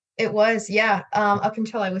ballet? It was, yeah. Up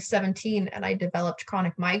until I was 17, and I developed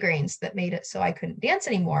chronic migraines that made it so I couldn't dance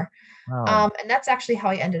anymore. Oh. And that's actually how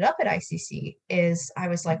I ended up at ICC. Is I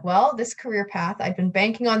was like, well, this career path, I've been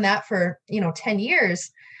banking on that for 10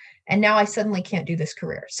 years. And now I suddenly can't do this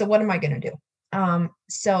career. So what am I going to do?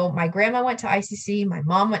 So my grandma went to ICC. My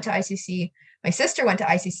mom went to ICC. My sister went to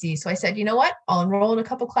ICC. So I said, you know what? I'll enroll in a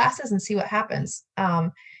couple classes and see what happens.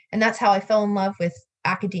 And that's how I fell in love with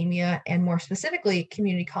academia, and more specifically,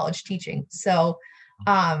 community college teaching. So,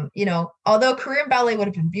 although career in ballet would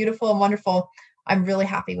have been beautiful and wonderful, I'm really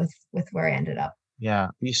happy with where I ended up. Yeah.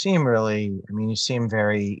 You seem you seem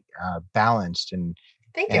very balanced and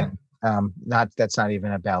thank you. That's not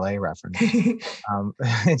even a ballet reference.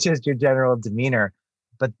 It's just your general demeanor,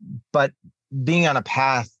 but being on a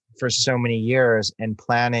path for so many years and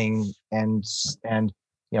planning and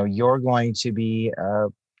you're going to be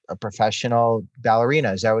a professional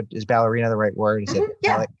ballerina. Is ballerina the right word? Is it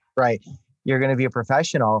yeah. Right. You're going to be a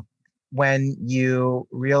professional. When you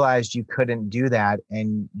realized you couldn't do that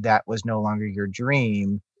and that was no longer your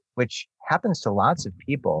dream, which happens to lots of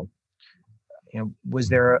people, was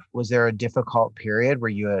there a difficult period where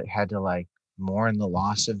you had to mourn the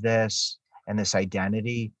loss of this and this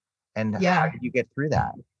identity? And how did you get through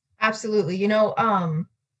that? Absolutely.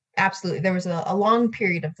 Absolutely. There was a long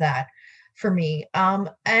period of that for me.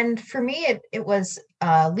 And for me, it was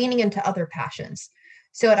leaning into other passions.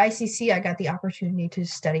 So at ICC, I got the opportunity to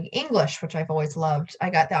study English, which I've always loved. I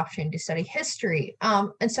got the opportunity to study history.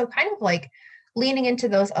 And so kind of leaning into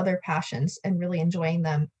those other passions and really enjoying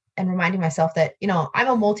them, and reminding myself that, I'm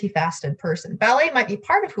a multifaceted person. Ballet might be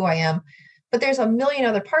part of who I am, but there's a million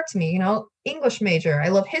other parts of me, English major. I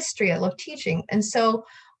love history. I love teaching. And so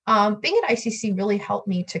being at ICC really helped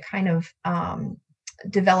me to kind of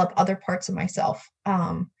develop other parts of myself.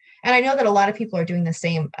 And I know that a lot of people are doing the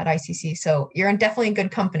same at ICC. So you're definitely in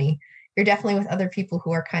good company. You're definitely with other people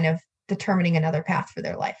who are kind of determining another path for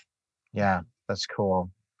their life. Yeah, that's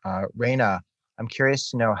cool. Raina, I'm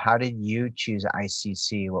curious to know, how did you choose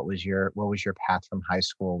ICC? What was your path from high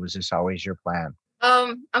school? Was this always your plan?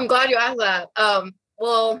 I'm glad you asked that.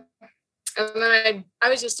 Well, I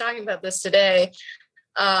was just talking about this today.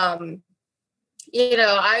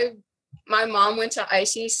 My mom went to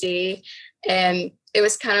ICC, and it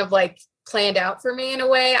was kind of planned out for me in a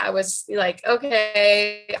way. I was like,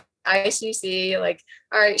 okay, ICC,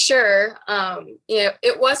 all right, sure.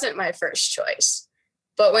 It wasn't my first choice,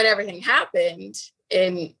 but when everything happened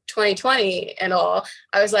in 2020 and all,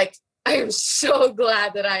 I was like, I am so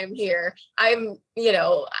glad that I am here.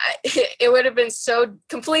 It would have been so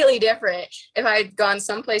completely different if I had gone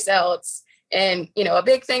someplace else. And, a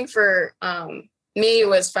big thing for me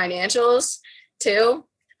was financials too.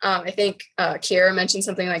 I think Kira mentioned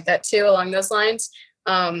something like that too, along those lines.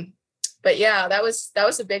 But yeah, that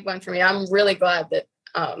was a big one for me. I'm really glad that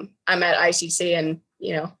I'm at ICC, and,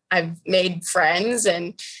 I've made friends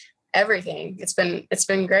and everything. It's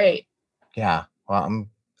been great. Yeah. Well,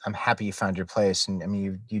 I'm happy you found your place, and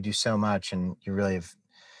you do so much, and you really have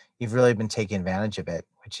you've really been taking advantage of it,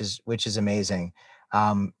 which is amazing.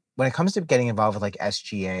 When it comes to getting involved with like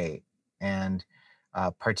SGA and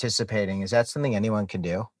participating, is that something anyone can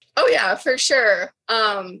do? Oh yeah, for sure.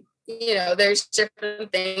 There's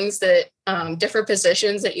different things that different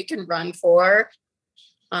positions that you can run for.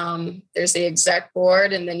 There's the exec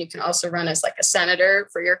board, and then you can also run as like a senator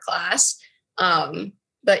for your class.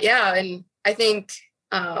 But yeah, and I think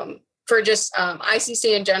for just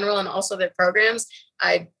ICC in general and also their programs,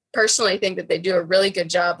 I personally think that they do a really good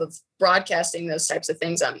job of broadcasting those types of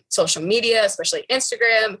things on social media, especially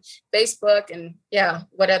Instagram, Facebook, and yeah,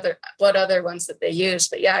 what other ones that they use.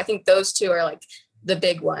 But yeah, I think those two are like the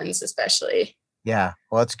big ones, especially. Yeah,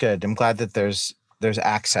 well, that's good. I'm glad that there's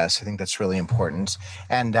access. I think that's really important.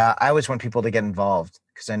 And I always want people to get involved,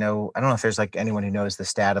 because I don't know if there's like anyone who knows the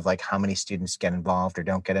stat of like how many students get involved or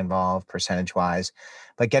don't get involved percentage wise,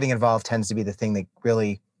 but getting involved tends to be the thing that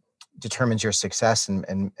really determines your success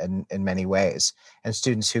in many ways. And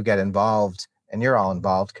students who get involved, and you're all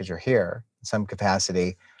involved because you're here in some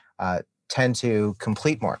capacity, tend to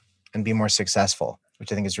complete more and be more successful,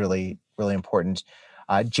 which I think is really, really important.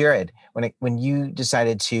 Jared, when you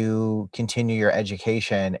decided to continue your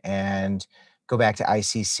education and go back to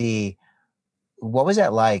ICC, what was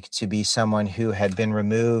that like to be someone who had been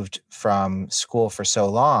removed from school for so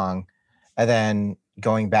long and then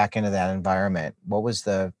going back into that environment? What was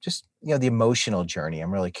the emotional journey?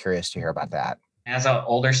 I'm really curious to hear about that. As an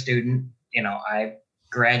older student, I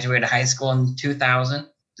graduated high school in 2000.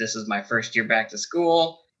 This is my first year back to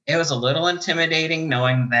school. It was a little intimidating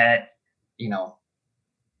knowing that,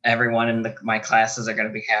 everyone in my classes are going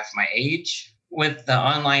to be half my age. With the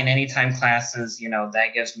online anytime classes,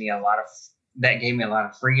 that gave me a lot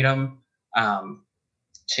of freedom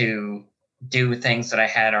to do things that I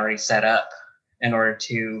had already set up in order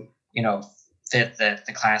to, fit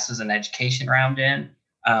the classes and education round in.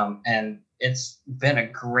 And it's been a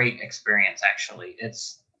great experience, actually.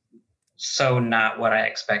 It's so not what I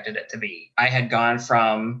expected it to be. I had gone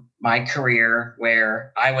from my career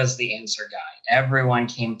where I was the answer guy. Everyone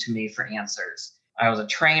came to me for answers. I was a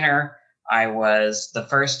trainer. I was the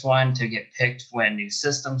first one to get picked when new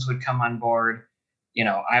systems would come on board.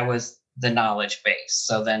 I was the knowledge base.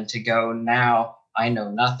 So then to go now, I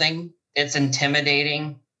know nothing. It's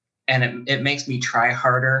intimidating, and it makes me try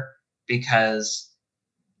harder because,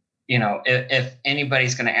 if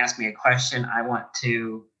anybody's going to ask me a question,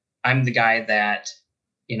 I'm the guy that,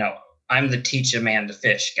 I'm the teach a man to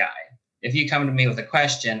fish guy. If you come to me with a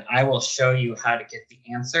question, I will show you how to get the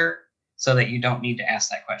answer so that you don't need to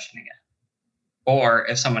ask that question again. Or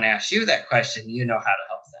if someone asks you that question, you know how to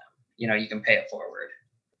help them. You can pay it forward.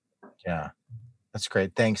 Yeah, that's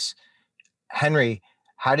great. Thanks. Henry,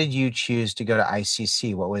 how did you choose to go to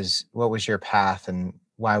ICC? What was your path, and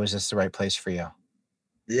why was this the right place for you?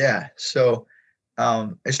 Yeah. So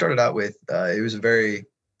it started out with, it was a very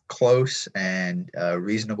close and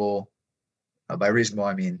reasonable. By reasonable,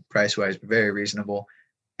 I mean price-wise, very reasonable.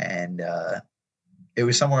 And it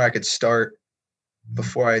was somewhere I could start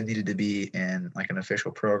before I needed to be in like an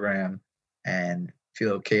official program and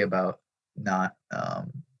feel okay about not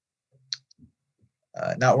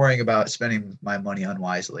worrying about spending my money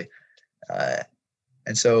unwisely.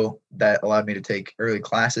 And so that allowed me to take early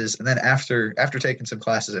classes. And then after taking some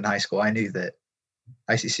classes in high school, I knew that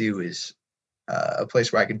ICC was a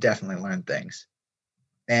place where I could definitely learn things.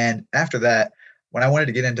 And after that, when I wanted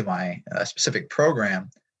to get into my specific program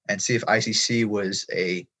and see if ICC was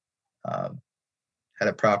had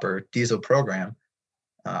a proper diesel program,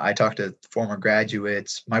 I talked to former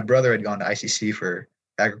graduates. My brother had gone to ICC for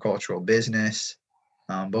agricultural business.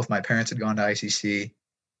 Both my parents had gone to ICC.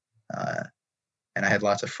 And I had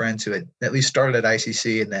lots of friends who had at least started at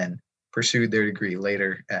ICC and then pursued their degree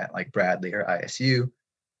later at like Bradley or ISU.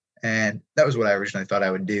 And that was what I originally thought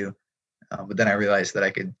I would do. But then I realized that I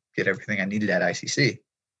could get everything I needed at ICC.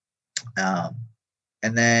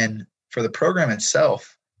 And then for the program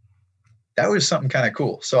itself, that was something kind of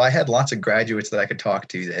cool. So I had lots of graduates that I could talk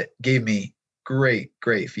to that gave me great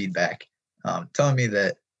feedback, telling me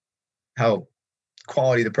that how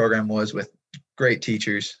quality the program was with great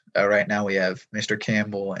teachers. Right now we have Mr.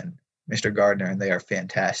 Campbell and Mr. Gardner, and they are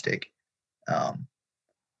fantastic.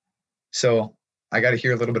 So I got to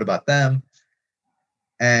hear a little bit about them.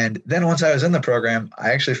 And then once I was in the program,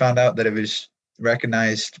 I actually found out that it was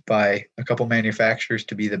recognized by a couple manufacturers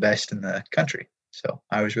to be the best in the country. So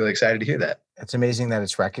I was really excited to hear that. It's amazing that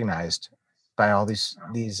it's recognized by all these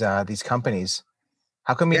companies.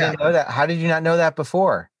 How come you didn't know that? How did you not know that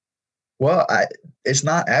before? Well, it's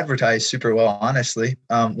not advertised super well, honestly.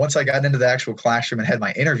 Once I got into the actual classroom and had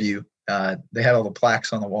my interview, they had all the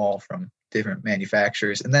plaques on the wall from different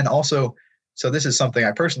manufacturers. And then also, so this is something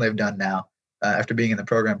I personally have done now after being in the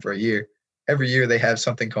program for a year. Every year they have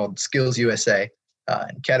something called Skills USA,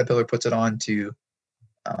 and Caterpillar puts it on to,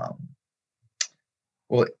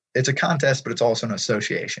 well, it's a contest, but it's also an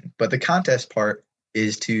association. But the contest part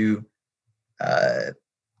is to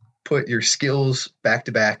put your skills back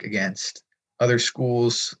to back against other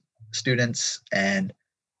schools, students, and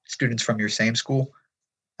students from your same school.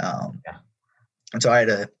 And so I had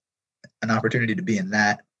an opportunity to be in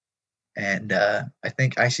that. And I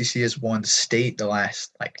think ICC has won state the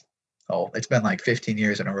last, it's been like 15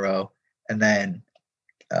 years in a row. And then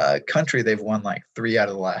country, they've won like 3 out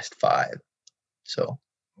of the last 5. So.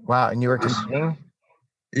 Wow. And you were competing?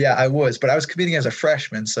 Yeah, I was, but I was competing as a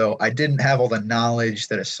freshman, so I didn't have all the knowledge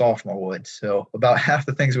that a sophomore would. So about half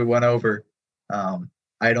the things we went over, I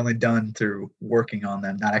had only done through working on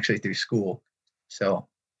them, not actually through school. So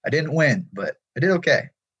I didn't win, but I did okay.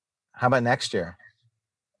 How about next year?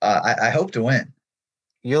 I hope to win.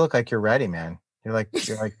 You look like you're ready, man.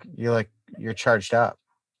 You're charged up.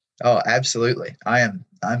 Oh, absolutely. I'm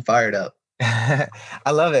fired up. I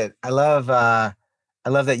love it. I love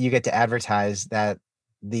that you get to advertise that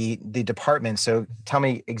the department. So tell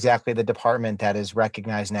me exactly the department that is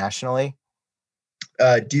recognized nationally.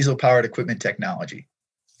 Diesel powered equipment technology.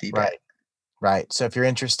 DPET. Right. So if you're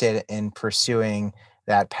interested in pursuing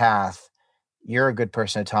that path, you're a good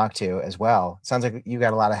person to talk to as well. Sounds like you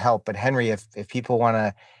got a lot of help. But Henry, if people want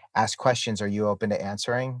to ask questions, are you open to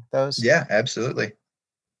answering those? Yeah, absolutely.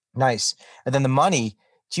 Nice. And then the money.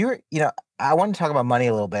 I want to talk about money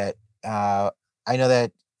a little bit. I know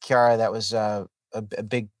that Kiara, that was a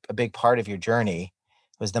big part of your journey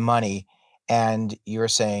was the money. And you were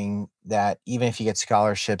saying that even if you get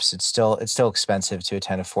scholarships, it's still expensive to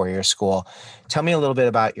attend a 4-year school. Tell me a little bit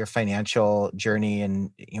about your financial journey,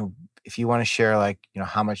 and if you want to share,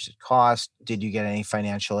 how much it cost. Did you get any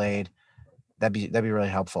financial aid? That'd be really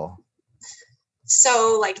helpful.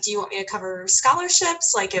 So, do you want me to cover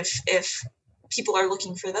scholarships? If people are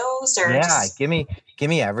looking for those, or give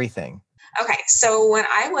me everything. Okay, so when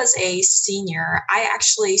I was a senior, I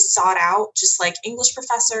actually sought out just English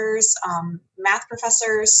professors, math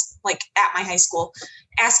professors, at my high school,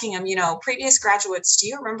 asking them, previous graduates, do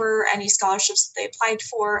you remember any scholarships that they applied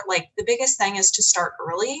for? The biggest thing is to start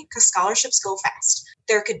early because scholarships go fast.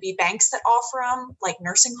 There could be banks that offer them, like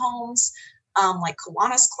nursing homes, like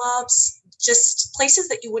Kiwanis clubs, just places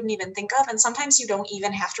that you wouldn't even think of. And sometimes you don't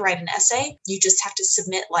even have to write an essay. You just have to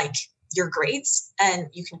submit your grades and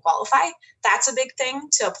you can qualify. That's a big thing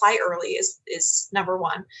to apply early is number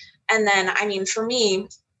one. And then, for me,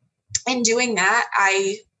 in doing that,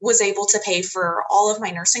 I was able to pay for all of my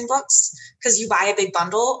nursing books because you buy a big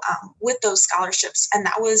bundle with those scholarships. And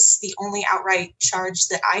that was the only outright charge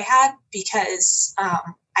that I had because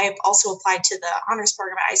I also applied to the honors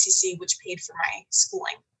program at ICC, which paid for my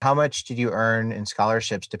schooling. How much did you earn in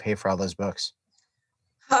scholarships to pay for all those books?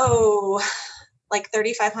 Oh,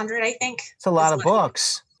 $3,500, I think. It's a lot of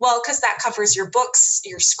books. Well, because that covers your books,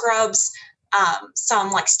 your scrubs,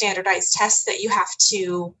 some standardized tests that you have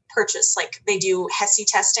to purchase. They do HESI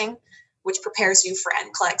testing, which prepares you for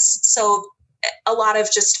NCLEX. So a lot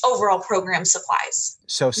of just overall program supplies.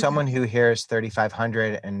 So someone who hears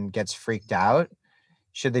 $3,500 and gets freaked out,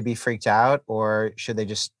 should they be freaked out, or should they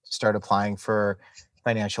just start applying for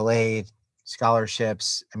financial aid,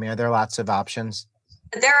 scholarships? Are there lots of options?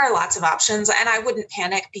 There are lots of options, and I wouldn't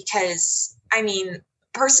panic because,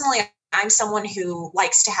 personally, I'm someone who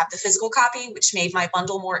likes to have the physical copy, which made my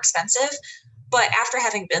bundle more expensive. But after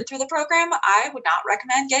having been through the program, I would not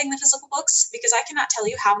recommend getting the physical books because I cannot tell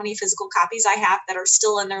you how many physical copies I have that are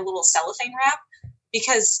still in their little cellophane wrap.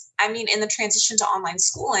 Because, in the transition to online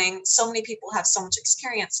schooling, so many people have so much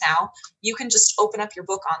experience now. You can just open up your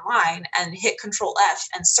book online and hit Control F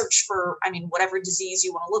and search for, whatever disease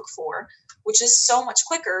you want to look for, which is so much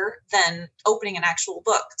quicker than opening an actual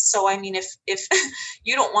book. So, if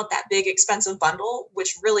you don't want that big expensive bundle,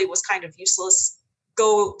 which really was kind of useless,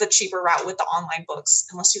 go the cheaper route with the online books,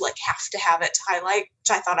 unless you have to have it to highlight,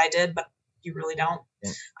 which I thought I did, but you really don't.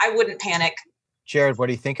 Yeah. I wouldn't panic. Jared, what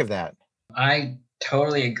do you think of that? I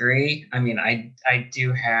totally agree. I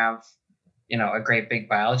do have, a great big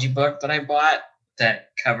biology book that I bought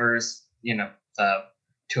that covers, the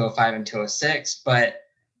 205 and 206, but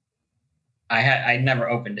I never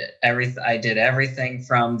opened it. I did everything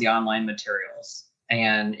from the online materials,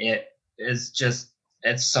 and it's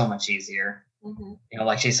so much easier. Mm-hmm.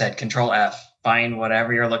 Like she said, Control F, find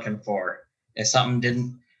whatever you're looking for. If something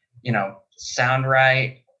didn't, sound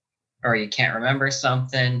right, or you can't remember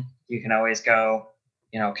something, you can always go,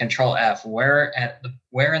 Control F, where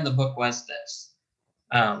in the book was this?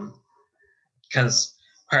 because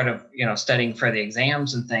part of studying for the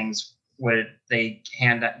exams and things, would they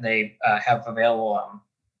have available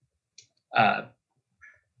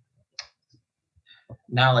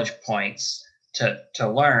knowledge points to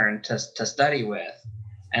learn to study with,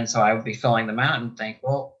 and so I would be filling them out and think,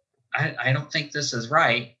 well, I don't think this is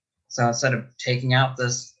right. So instead of taking out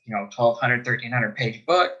this 1,200, 1,300 page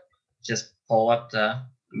book, just pull up the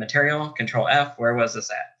material, Control F, where was this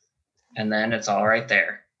at? And then it's all right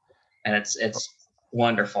there. And it's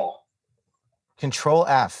wonderful. Control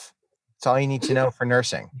F. That's all you need to know for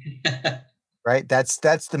nursing. Right? That's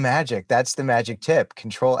the magic. That's the magic tip.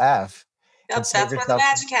 Control F. Yep, that's where the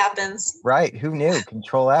magic happens. Right. Who knew?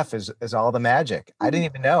 Control F is all the magic. I didn't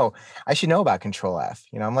even know. I should know about Control F.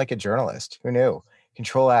 I'm like a journalist. Who knew?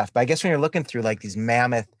 Control F. But I guess when you're looking through like these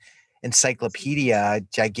mammoth encyclopedia,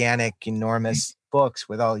 gigantic, enormous books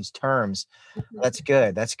with all these terms, that's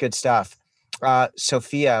good. That's good stuff.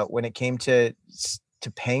 Sophia, when it came to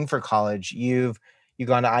paying for college, you've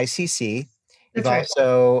gone to ICC. You've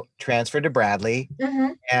also transferred to Bradley.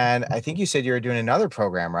 And I think you said you were doing another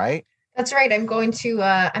program, right? That's right. I'm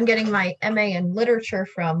getting my MA in literature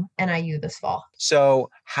from NIU this fall. So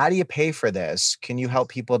how do you pay for this? Can you help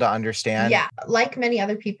people to understand? Yeah. Like many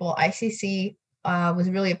other people, ICC was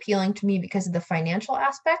really appealing to me because of the financial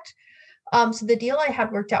aspect. So the deal I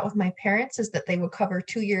had worked out with my parents is that they would cover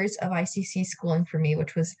 2 years of ICC schooling for me,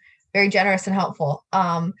 which was very generous and helpful.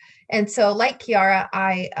 And so like Kiara,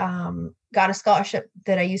 I got a scholarship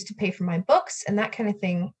that I used to pay for my books and that kind of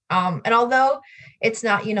thing. And although it's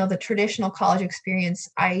not, the traditional college experience,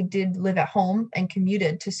 I did live at home and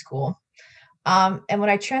commuted to school. And when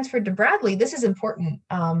I transferred to Bradley, this is important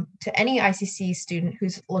to any ICC student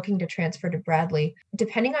who's looking to transfer to Bradley.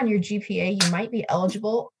 Depending on your GPA, you might be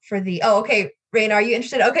eligible for the, Raina, are you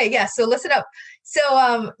interested? Okay, yes. So listen up.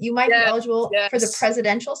 So you might be eligible for the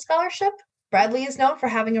presidential scholarship. Bradley is known for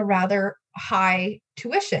having a rather high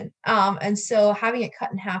tuition. And so having it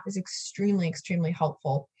cut in half is extremely, extremely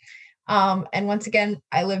helpful. And once again,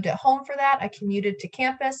 I lived at home for that. I commuted to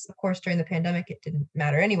campus. Of course, during the pandemic, it didn't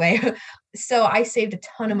matter anyway. So I saved a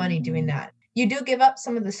ton of money doing that. You do give up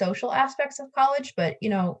some of the social aspects of college, but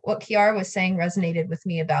what Kiara was saying resonated with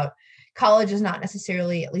me about college is not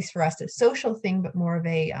necessarily, at least for us, a social thing, but more of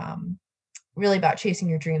a really about chasing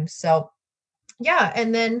your dreams. So yeah.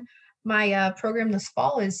 And then my program this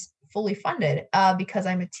fall is fully funded because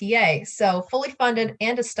I'm a TA. So fully funded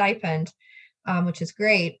and a stipend, which is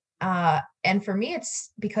great. And for me,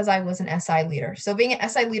 it's because I was an SI leader. So being an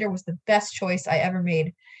SI leader was the best choice I ever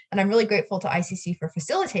made. And I'm really grateful to ICC for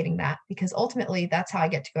facilitating that, because ultimately that's how I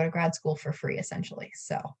get to go to grad school for free, essentially.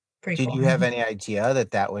 So pretty cool. Did you have any idea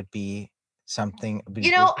that would be something?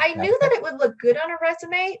 I knew that it would look good on a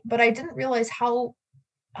resume, but I didn't realize how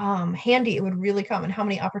handy it would really come and how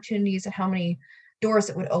many opportunities and how many doors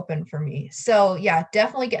it would open for me. So yeah,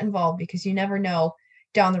 definitely get involved, because you never know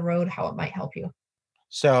down the road how it might help you.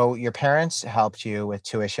 So your parents helped you with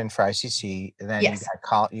tuition for ICC, and then yes.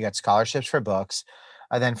 you got scholarships for books.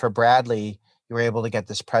 And then for Bradley, you were able to get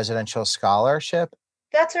this presidential scholarship.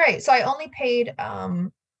 That's right. So I only paid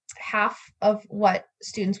half of what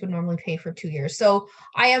students would normally pay for 2 years. So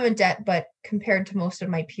I am in debt, but compared to most of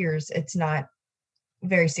my peers, it's not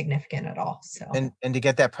very significant at all. So and to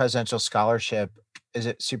get that presidential scholarship, is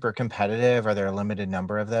it super competitive? Are there a limited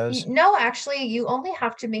number of those? No, actually, you only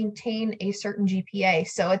have to maintain a certain GPA.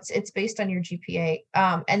 So it's based on your GPA.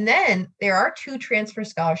 And then there are 2 transfer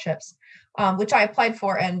scholarships, which I applied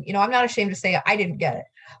for. And, I'm not ashamed to say I didn't get it,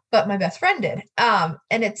 but my best friend did.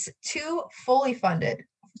 And it's 2 fully funded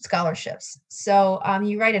scholarships. So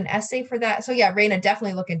you write an essay for that. So yeah, Raina,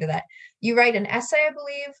 definitely look into that. You write an essay, I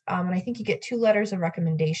believe, and I think you get 2 letters of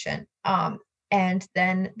recommendation. And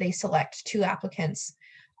then they select 2 applicants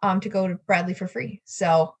to go to Bradley for free.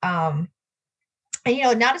 So, and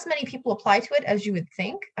not as many people apply to it as you would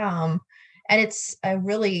think. And it's a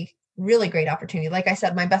really, really great opportunity. Like I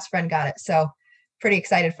said, my best friend got it. So pretty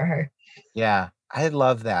excited for her. Yeah, I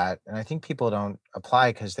love that. And I think people don't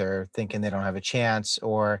apply because they're thinking they don't have a chance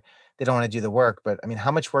or they don't want to do the work. But I mean,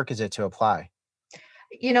 how much work is it to apply?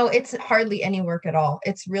 It's hardly any work at all.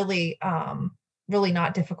 It's really, really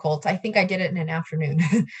not difficult. I think I did it in an afternoon.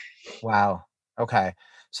 Wow. Okay.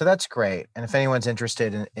 So that's great. And if anyone's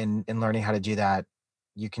interested in learning how to do that,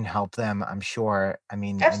 you can help them, I'm sure. I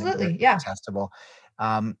mean, absolutely. Yeah. Testable.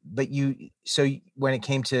 But when it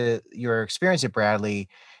came to your experience at Bradley,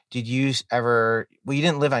 did you ever, you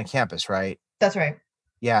didn't live on campus, right? That's right.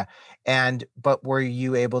 Yeah. But were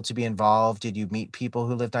you able to be involved? Did you meet people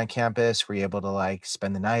who lived on campus? Were you able to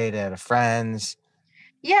spend the night at a friend's?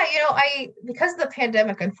 Yeah, because of the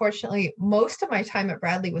pandemic, unfortunately, most of my time at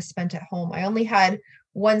Bradley was spent at home. I only had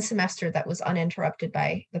one semester that was uninterrupted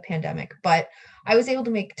by the pandemic, but I was able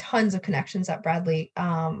to make tons of connections at Bradley,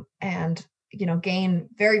 and gain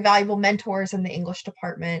very valuable mentors in the English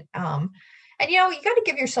department. And you got to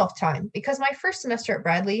give yourself time, because my first semester at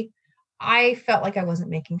Bradley, I felt like I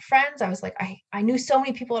wasn't making friends. I was like, I knew so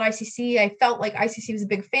many people at ICC. I felt like ICC was a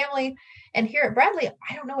big family. And here at Bradley,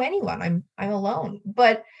 I don't know anyone. I'm alone.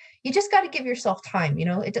 But you just got to give yourself time.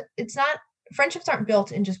 It's not, friendships aren't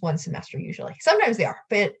built in just one semester usually. Sometimes they are,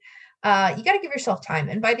 but you got to give yourself time.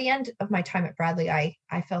 And by the end of my time at Bradley, I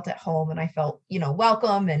felt at home, and I felt,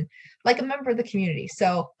 welcome and like a member of the community.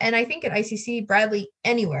 So, and I think at ICC, Bradley,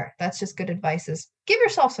 anywhere, that's just good advice, is give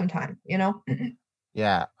yourself some time.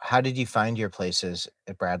 Yeah. How did you find your places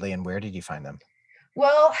at Bradley, and where did you find them?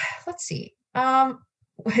 Well, let's see.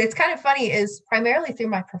 It's kind of funny, is primarily through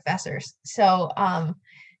my professors. So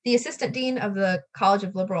the assistant dean of the College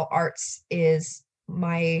of Liberal Arts is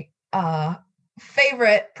my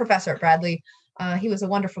favorite professor at Bradley. He was a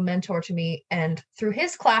wonderful mentor to me. And through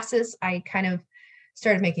his classes, I kind of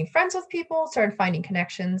started making friends with people, started finding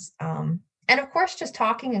connections. And of course, just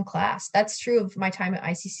talking in class. That's true of my time at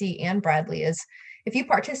ICC and Bradley, is if you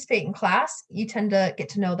participate in class, you tend to get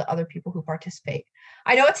to know the other people who participate.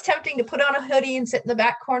 I know it's tempting to put on a hoodie and sit in the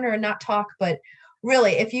back corner and not talk, but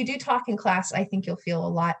really, if you do talk in class, I think you'll feel a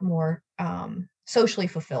lot more socially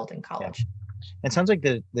fulfilled in college. Yeah. It sounds like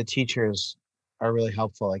the teachers are really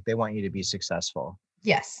helpful. Like, they want you to be successful.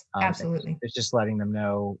 Yes, absolutely. It's just letting them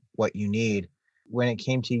know what you need. When it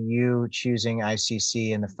came to you choosing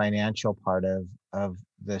ICC and the financial part of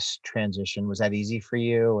this transition, was that easy for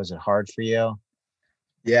you? Was it hard for you?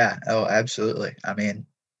 Yeah. Oh, absolutely. I mean,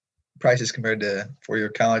 prices compared to four-year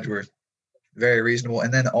college were very reasonable.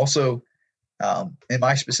 And then also, in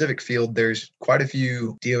my specific field, there's quite a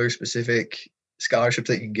few dealer-specific scholarships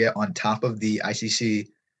that you can get on top of the ICC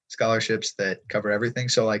scholarships that cover everything.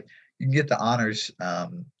 So, like, you can get the honors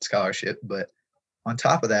scholarship, but on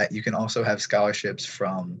top of that, you can also have scholarships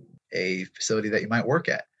from a facility that you might work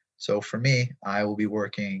at. So for me, I will be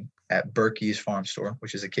working at Berkey's Farm Store,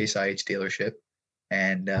 which is a Case IH dealership.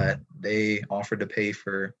 And they offered to pay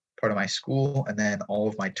for part of my school and then all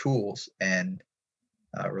of my tools and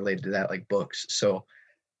related to that, like books. So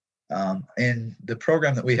in the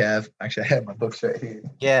program that we have, actually, I have my books right here.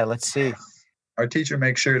 Yeah, let's see. Our teacher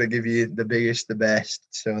makes sure to give you the biggest, the best,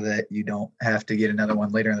 so that you don't have to get another one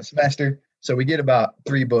later in the semester. So we get about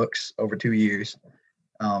 3 books over 2 years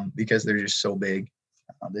because they're just so big.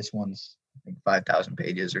 This one's, I think, 5,000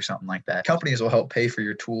 pages or something like that. Companies will help pay for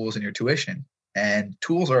your tools and your tuition. And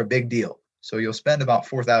tools are a big deal. So you'll spend about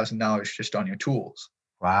 $4,000 just on your tools.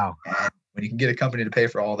 Wow. And when you can get a company to pay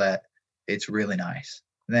for all that, it's really nice.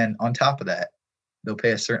 And then on top of that, they'll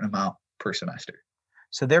pay a certain amount per semester.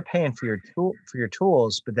 So they're paying for your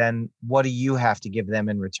tools, but then what do you have to give them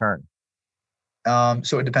in return?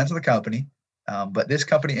 So it depends on the company, but this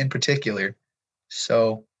company in particular,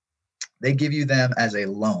 so they give you them as a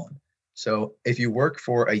loan. So if you work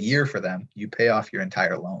for a year for them, you pay off your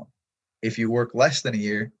entire loan. If you work less than a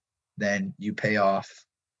year, then you pay off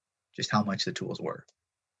just how much the tools were.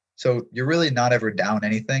 So you're really not ever down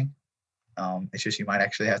anything. It's just you might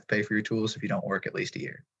actually have to pay for your tools if you don't work at least a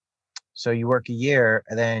year. So you work a year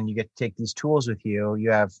and then you get to take these tools with you.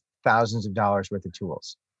 You have thousands of dollars worth of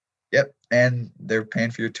tools. Yep. And they're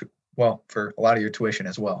paying for for a lot of your tuition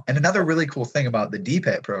as well. And another really cool thing about the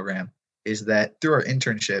DPET program is that through our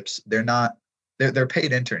internships, they're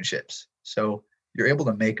paid internships. So you're able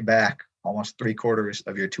to make back almost 3/4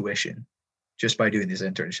 of your tuition just by doing these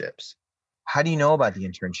internships. How do you know about the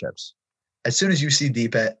internships? As soon as you see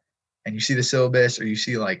DPET and you see the syllabus, or you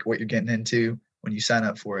see like what you're getting into when you sign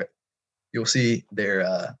up for it, you'll see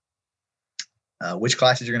their which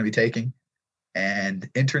classes you're going to be taking,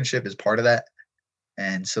 and internship is part of that.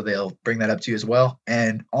 And so they'll bring that up to you as well.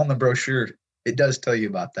 And on the brochure, it does tell you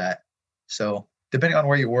about that. So depending on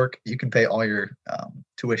where you work, you can pay all your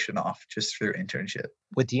tuition off just for your internship.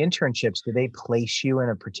 With the internships, do they place you in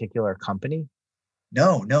a particular company?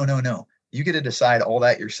 No. You get to decide all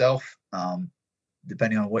that yourself,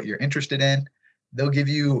 depending on what you're interested in. They'll give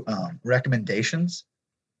you recommendations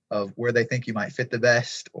of where they think you might fit the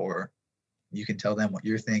best, or you can tell them what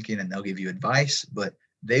you're thinking and they'll give you advice, but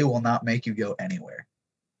they will not make you go anywhere.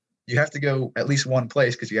 You have to go at least one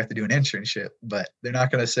place because you have to do an internship, but they're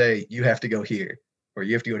not going to say you have to go here or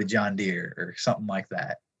you have to go to John Deere or something like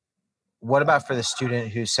that. What about for the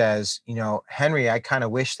student who says, Henry, I kind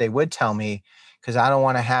of wish they would tell me because I don't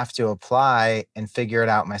want to have to apply and figure it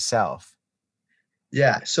out myself?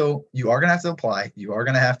 Yeah, so you are going to have to apply. You are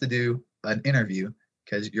going to have to do an interview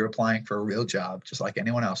because you're applying for a real job, just like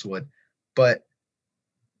anyone else would, but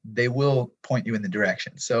they will point you in the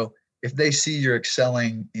direction. So if they see you're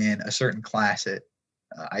excelling in a certain class at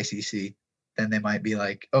ICC, then they might be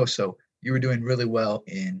like, oh, so you were doing really well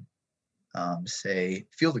in, say,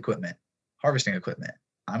 field equipment, harvesting equipment.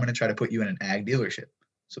 I'm going to try to put you in an ag dealership.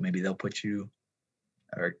 So maybe they'll put you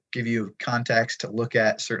or give you contacts to look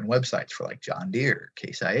at certain websites for like John Deere,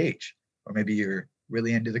 Case IH, or maybe you're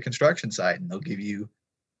really into the construction side and they'll give you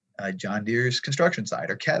John Deere's construction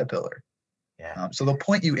side or Caterpillar. Yeah. So they'll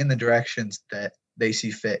point you in the directions that they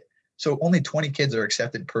see fit. So only 20 kids are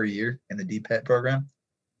accepted per year in the DPET program.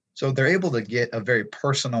 So they're able to get a very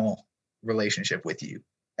personal relationship with you,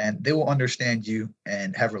 and they will understand you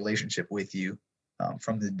and have a relationship with you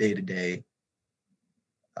from the day-to-day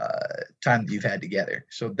time that you've had together.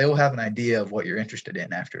 So they will have an idea of what you're interested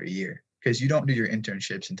in after a year, because you don't do your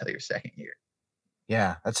internships until your second year.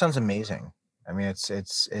 Yeah, that sounds amazing. I mean, it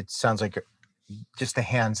sounds like just the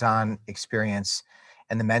hands-on experience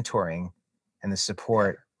and the mentoring and the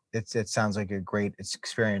support. It sounds like a great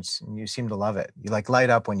experience, and you seem to love it. You like light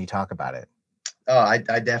up when you talk about it. Oh, I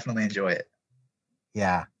definitely enjoy it.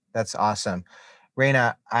 Yeah, that's awesome.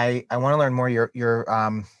 Raina, I want to learn more.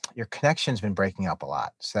 Your connection's been breaking up a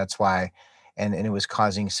lot, so that's why, and it was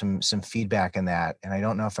causing some feedback in that. And I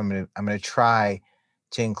don't know if I'm gonna try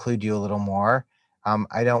to include you a little more.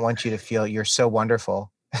 I don't want you to feel you're so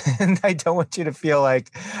wonderful, and I don't want you to feel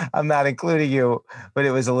like I'm not including you. But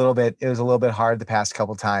it was a little bit hard the past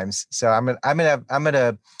couple times. So I'm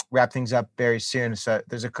gonna wrap things up very soon. So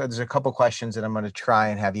there's a couple questions that I'm gonna try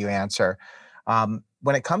and have you answer.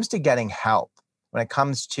 When it comes to getting help, when it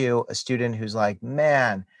comes to a student who's like,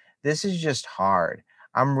 man, this is just hard,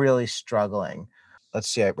 I'm really struggling. Let's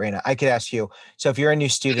see, Raina, I could ask you. So if you're a new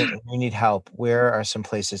student and you need help, where are some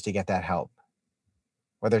places to get that help?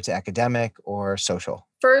 Whether it's academic or social?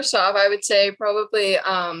 First off, I would say probably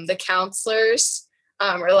the counselors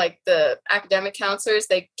or like the academic counselors.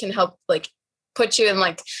 They can help like put you in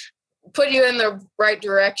the right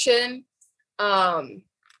direction.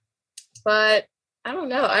 But I don't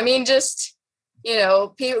know. I mean, just,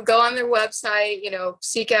 people go on their website,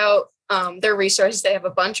 seek out their resources. They have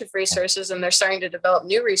a bunch of resources and they're starting to develop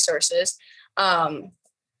new resources.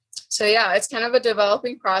 So yeah, it's kind of a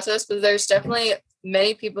developing process, but there's definitely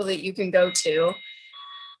many people that you can go to.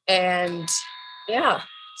 And yeah,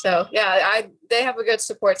 so yeah, they have a good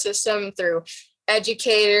support system through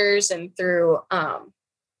educators and through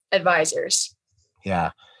advisors.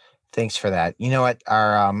 Yeah. Thanks for that. You know what?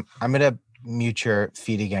 I'm going to mute your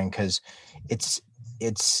feed again because it's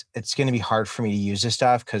going to be hard for me to use this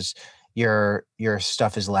stuff because your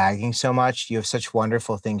stuff is lagging so much. You have such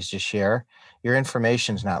wonderful things to share. Your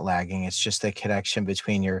information's not lagging. It's just the connection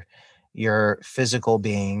between your physical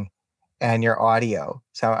being and your audio.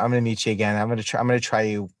 So I'm going to mute you again. I'm going to try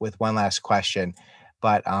you with one last question,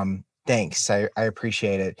 but thanks. I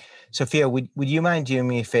appreciate it. Sophia, would you mind doing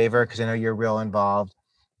me a favor? Because I know you're real involved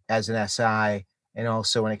as an SI, and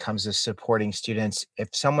also when it comes to supporting students. If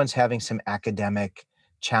someone's having some academic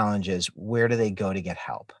challenges, where do they go to get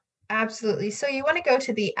help? Absolutely. So you want to go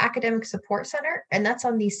to the Academic Support Center, and that's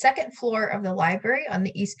on the second floor of the library on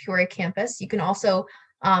the East Peoria campus. You can also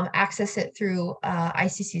access it through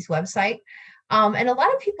ICC's website. And a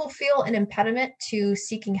lot of people feel an impediment to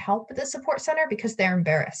seeking help at the support center because they're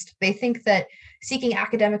embarrassed. They think that seeking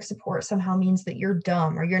academic support somehow means that you're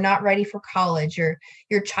dumb or you're not ready for college or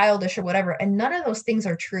you're childish or whatever. And none of those things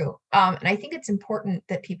are true. And I think it's important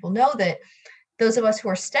that people know that those of us who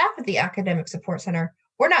are staff at the Academic Support Center,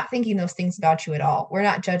 we're not thinking those things about you at all. We're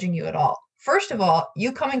not judging you at all. First of all,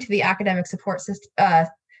 you coming to the Academic Support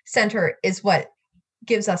Center is what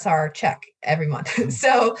gives us our check every month.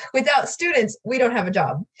 So without students, we don't have a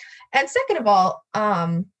job. And second of all,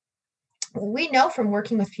 we know from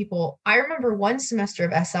working with people, I remember one semester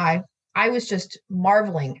of SI, I was just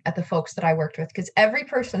marveling at the folks that I worked with because every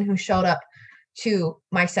person who showed up to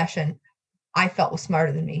my session, I felt was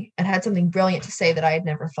smarter than me and had something brilliant to say that I had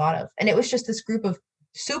never thought of. And it was just this group of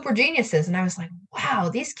super geniuses. And I was like, wow,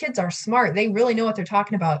 these kids are smart. They really know what they're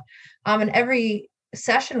talking about. And every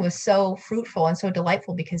session was so fruitful and so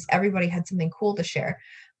delightful because everybody had something cool to share.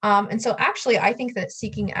 And so actually, I think that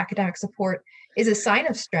seeking academic support is a sign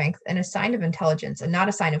of strength and a sign of intelligence and not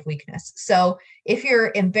a sign of weakness. So if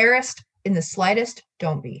you're embarrassed in the slightest,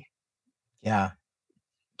 don't be. Yeah.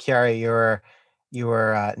 Kiara, you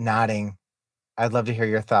were nodding. I'd love to hear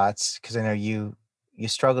your thoughts because I know you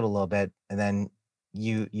struggled a little bit and then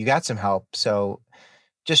you got some help. So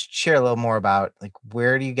just share a little more about like,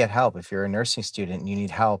 where do you get help if you're a nursing student and you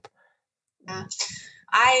need help? Yeah,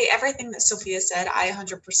 everything that Sophia said, I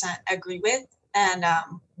 100% agree with. And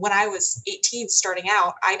when I was 18 starting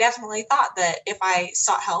out, I definitely thought that if I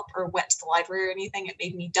sought help or went to the library or anything, it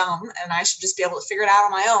made me dumb and I should just be able to figure it out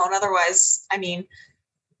on my own. Otherwise, I mean,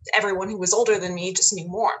 everyone who was older than me just knew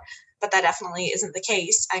more. But that definitely isn't the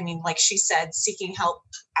case. I mean, like she said, seeking help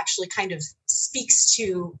actually kind of speaks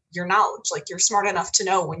to your knowledge. Like you're smart enough to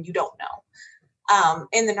know when you don't know.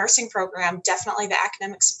 In the nursing program, definitely the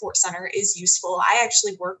academic support center is useful. I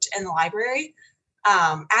actually worked in the library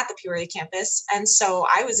at the Peoria campus. And so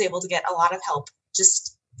I was able to get a lot of help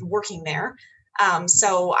just working there.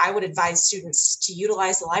 So I would advise students to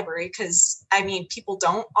utilize the library because, I mean, people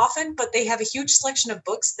don't often, but they have a huge selection of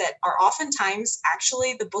books that are oftentimes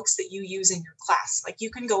actually the books that you use in your class. Like you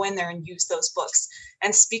can go in there and use those books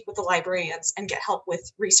and speak with the librarians and get help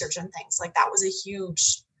with research and things. Like that was a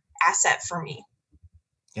huge asset for me.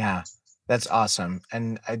 Yeah, that's awesome.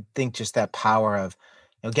 And I think just that power of,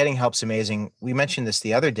 getting help's amazing. We mentioned this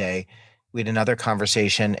the other day. We had another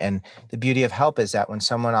conversation, and the beauty of help is that when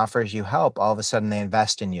someone offers you help, all of a sudden they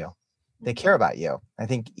invest in you. They care about you. I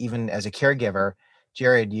think even as a caregiver,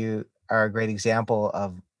 Jared, you are a great example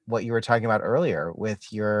of what you were talking about earlier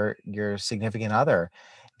with your significant other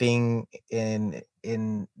being in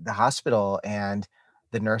the hospital and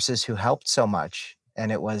the nurses who helped so much.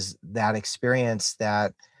 And it was that experience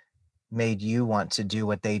that made you want to do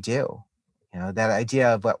what they do. That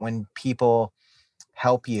idea of what when people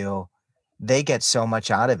help you, they get so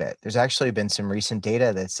much out of it. There's actually been some recent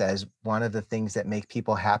data that says one of the things that make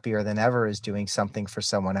people happier than ever is doing something for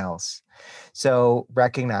someone else. So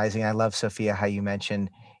recognizing, I love, Sophia, how you mentioned,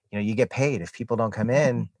 you get paid. If people don't come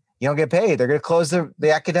in, you don't get paid. They're going to close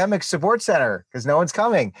the academic support center because no one's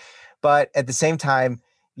coming. But at the same time,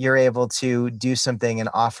 you're able to do something and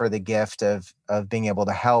offer the gift of being able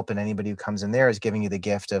to help. And anybody who comes in there is giving you the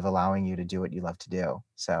gift of allowing you to do what you love to do.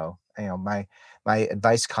 So, my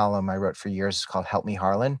advice column I wrote for years is called Help Me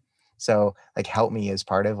Harlan. So like help me is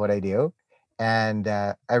part of what I do. And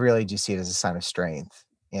I really do see it as a sign of strength.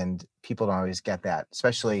 And people don't always get that,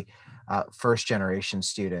 especially first generation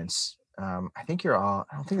students. I don't think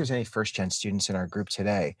there's any first gen students in our group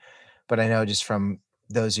today, but I know just from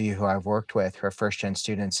those of you who I've worked with who are first gen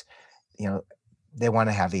students, they want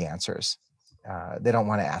to have the answers. They don't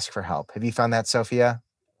want to ask for help. Have you found that, Sophia?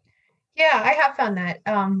 Yeah, I have found that.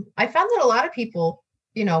 I found that a lot of people,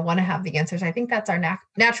 want to have the answers. I think that's our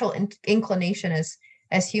natural inclination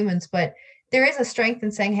as humans, but there is a strength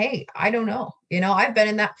in saying, hey, I don't know. I've been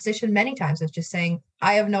in that position many times of just saying,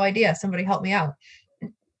 I have no idea. Somebody help me out.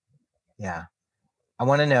 Yeah. I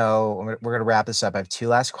want to know, we're going to wrap this up. I have two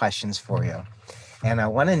last questions for you. And I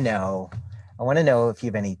want to know if you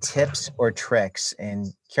have any tips or tricks.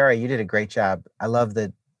 And Kiara, you did a great job. I love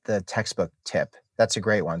the textbook tip. That's a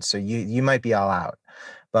great one. So you might be all out,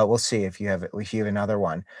 but we'll see if you have another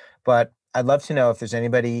one. But I'd love to know if there's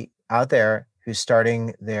anybody out there who's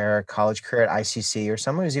starting their college career at ICC or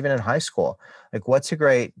someone who's even in high school. Like, what's a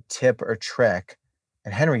great tip or trick?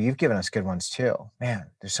 And Henry, you've given us good ones too. Man,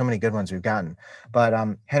 there's so many good ones we've gotten. But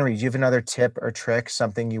Henry, do you have another tip or trick,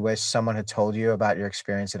 something you wish someone had told you about your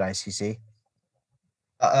experience at ICC?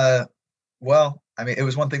 Well, I mean, it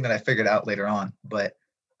was one thing that I figured out later on, but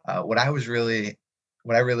what I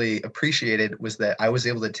really appreciated was that I was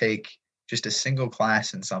able to take just a single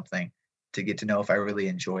class in something to get to know if I really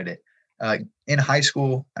enjoyed it. In high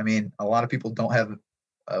school, I mean, a lot of people don't have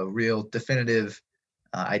a real definitive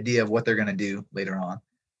idea of what they're going to do later on.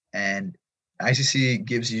 And ICC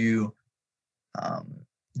gives you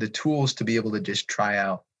the tools to be able to just try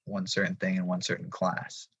out one certain thing in one certain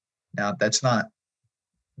class. Now,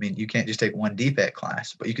 you can't just take one DPET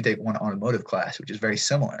class, but you could take one automotive class, which is very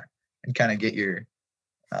similar, and kind of get your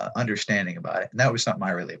understanding about it. And that was something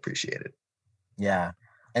I really appreciated. Yeah.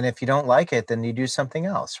 And if you don't like it, then you do something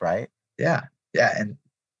else, right? Yeah. Yeah.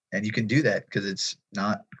 And you can do that because it's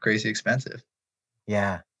not crazy expensive.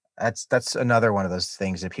 Yeah. That's another one of those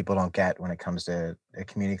things that people don't get when it comes to a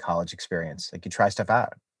community college experience. Like you try stuff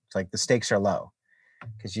out. It's like the stakes are low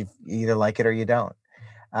because you either like it or you don't.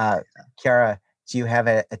 Kiara, do you have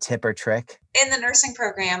a tip or trick? In the nursing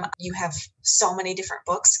program, you have so many different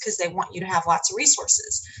books because they want you to have lots of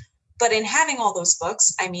resources. But in having all those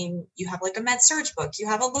books, I mean, you have like a med surg book, you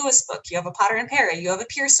have a Lewis book, you have a Potter and Perry, you have a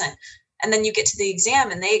Pearson, and then you get to the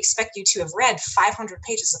exam and they expect you to have read 500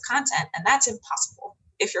 pages of content, and that's impossible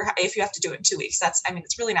if you have to do it in 2 weeks.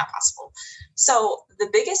 It's really not possible. So the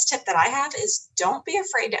biggest tip that I have is don't be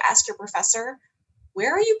afraid to ask your professor,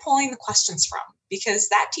 where are you pulling the questions from? Because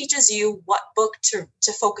that teaches you what book to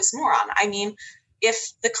focus more on. I mean,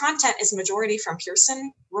 if the content is majority from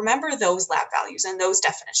Pearson, remember those lab values and those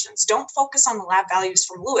definitions. Don't focus on the lab values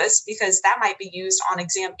from Lewis because that might be used on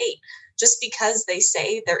exam 8. Just because they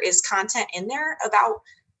say there is content in there about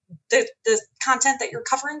the content that you're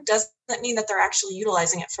covering doesn't mean that they're actually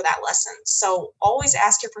utilizing it for that lesson. So always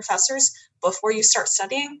ask your professors before you start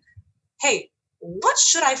studying, hey, what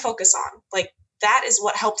should I focus on? Like, that is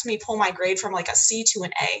what helped me pull my grade from like a C to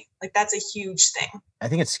an A. Like, that's a huge thing. I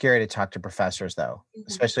think it's scary to talk to professors though,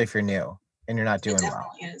 especially if you're new and you're not doing well. It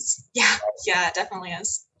definitely is. Yeah, it definitely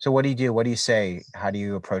is. So what do you do? What do you say? How do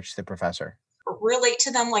you approach the professor? Relate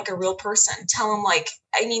to them like a real person. Tell them, like,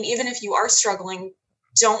 I mean, even if you are struggling,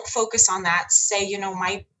 don't focus on that. Say, you know,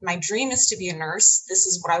 my dream is to be a nurse. This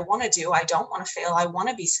is what I want to do. I don't want to fail. I want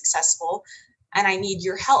to be successful, and I need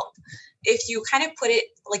your help. If you kind of put it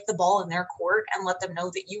like the ball in their court and let them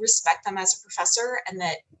know that you respect them as a professor and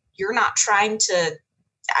that you're not trying to,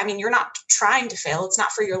 you're not trying to fail. It's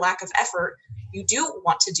not for your lack of effort. You do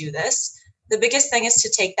want to do this. The biggest thing is to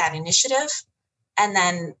take that initiative, and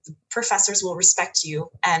then professors will respect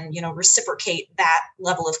you and, you know, reciprocate that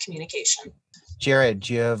level of communication. Jared,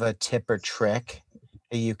 do you have a tip or trick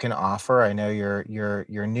that you can offer? I know you're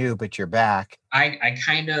new, but you're back. I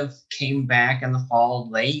kind of came back in the fall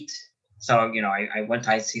late. So, you know, I went to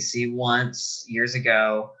ICC once years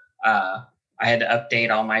ago. I had to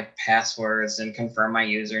update all my passwords and confirm my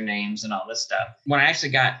usernames and all this stuff. When I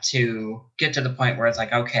actually get to the point where it's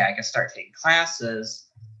like, okay, I can start taking classes,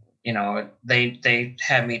 you know, they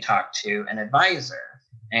had me talk to an advisor.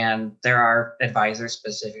 And there are advisors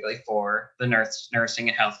specifically for the nursing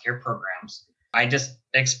and healthcare programs. I just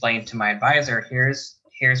explained to my advisor,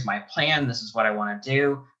 here's my plan. This is what I want to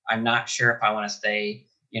do. I'm not sure if I want to stay,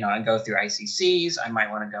 you know, and go through ICCs. I might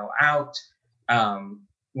want to go out.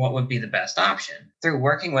 What would be the best option? Through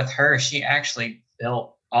working with her, she actually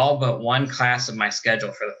built all but one class of my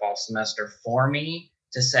schedule for the fall semester for me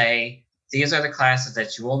to say, these are the classes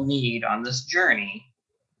that you will need on this journey.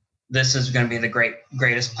 This is going to be the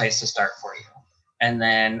greatest place to start for you. And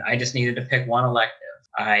then I just needed to pick one elective.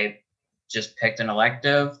 I just picked an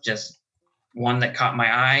elective, just one that caught my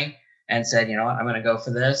eye, and said, you know what, I'm going to go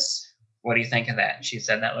for this. What do you think of that? And she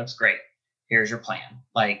said, that looks great. Here's your plan.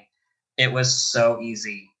 Like, it was so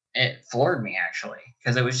easy. It floored me, actually,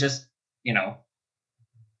 because it was just, you know,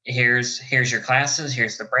 here's your classes.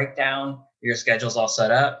 Here's the breakdown. Your schedule's all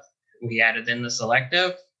set up. We added in this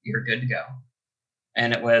elective. You're good to go.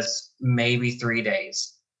 And it was maybe 3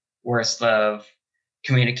 days worth of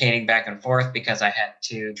communicating back and forth because I had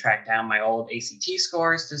to track down my old ACT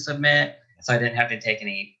scores to submit. So I didn't have to take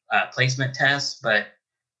any placement tests. But,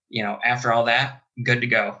 you know, after all that, good to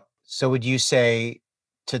go. So would you say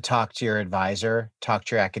to talk to your advisor, talk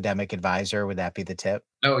to your academic advisor? Would that be the tip?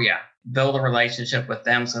 Oh, yeah. Build a relationship with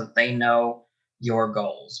them so that they know your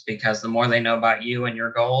goals, because the more they know about you and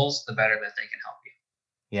your goals, the better that they can help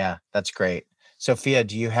you. Yeah, that's great. Sophia,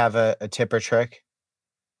 do you have a tip or trick?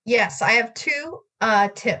 Yes, I have two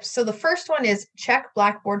tips. So the first one is check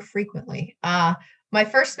Blackboard frequently. My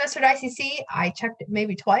first semester at ICC, I checked it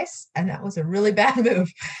maybe twice, and that was a really bad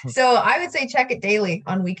move. So I would say check it daily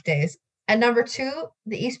on weekdays. And number two,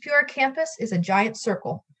 the East Peoria campus is a giant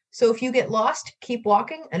circle. So if you get lost, keep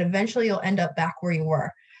walking, and eventually you'll end up back where you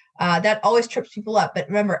were. That always trips people up. But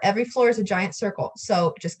remember, every floor is a giant circle.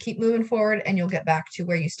 So just keep moving forward and you'll get back to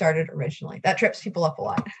where you started originally. That trips people up a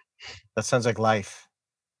lot. That sounds like life,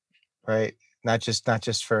 right? Not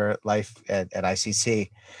just for life at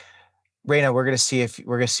ICC. Raina, we're gonna see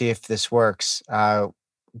if this works. Do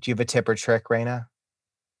you have a tip or trick, Raina?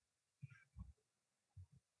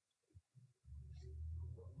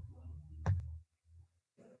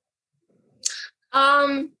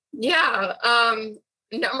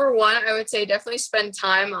 Number one, I would say definitely spend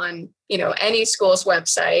time on, you know, any school's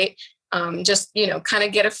website. Just, you know, kind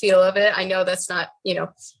of get a feel of it. I know that's not, you know,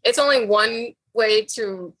 it's only one way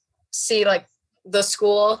to see like the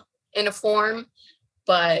school in a form,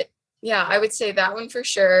 but yeah, I would say that one for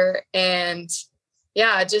sure. And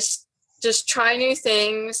yeah, just try new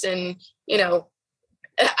things, and, you know,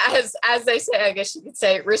 as they say, I guess you could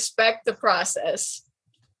say, respect the process.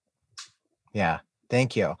 Yeah.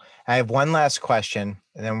 Thank you. I have one last question,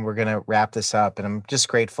 and then we're going to wrap this up. And I'm just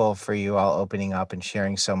grateful for you all opening up and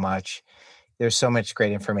sharing so much. There's so much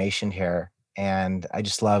great information here, and I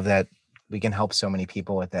just love that we can help so many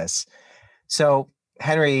people with this. So,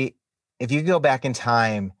 Henry, if you go back in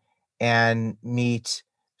time and meet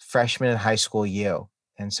freshman in high school you,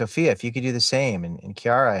 and Sophia, if you could do the same, and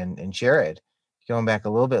Kiara and Jared, going back a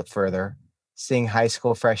little bit further, seeing high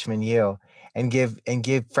school freshman you, and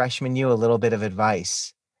give freshman you a little bit of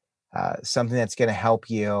advice, something that's going to help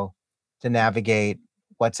you to navigate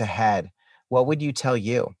what's ahead. What would you tell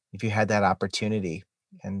you if you had that opportunity?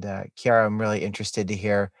 And Kiara, I'm really interested to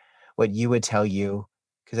hear what you would tell you,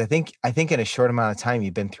 because I think in a short amount of time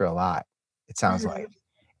you've been through a lot. It sounds Mhm. like,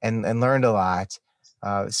 and learned a lot.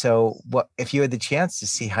 So, what if you had the chance to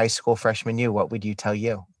see high school freshman you? What would you tell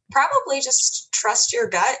you? Probably just trust your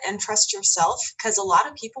gut and trust yourself, because a lot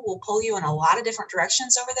of people will pull you in a lot of different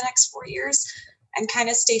directions over the next 4 years, and kind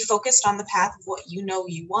of stay focused on the path of what you know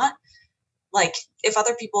you want. Like, if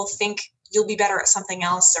other people think you'll be better at something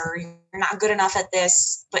else, or you're not good enough at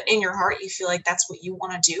this, but in your heart you feel like that's what you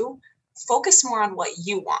want to do, focus more on what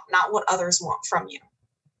you want, not what others want from you.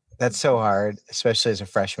 That's so hard, especially as a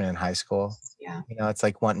freshman in high school. Yeah. It's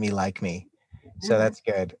like want me, like me. So Mhm. that's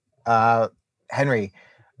good. Henry,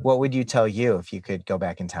 what would you tell you if you could go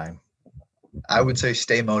back in time? I would say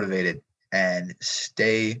stay motivated and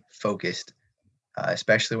stay focused,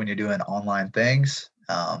 especially when you're doing online things.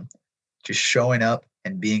 Just showing up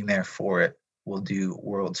and being there for it will do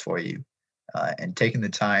worlds for you. And taking the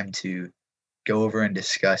time to go over and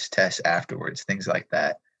discuss tests afterwards, things like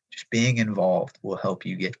that. Just being involved will help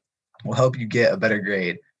you get a better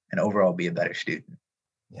grade and overall be a better student.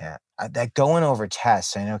 Yeah, that going over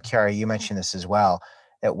tests. I know, Kiara, you mentioned this as well,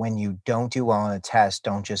 that when you don't do well on a test,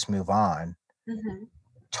 don't just move on. Mhm.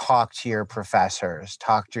 Talk to your professors,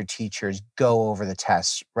 talk to your teachers, go over the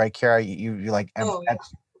tests, right, Kiara? You're like, Oh, yeah.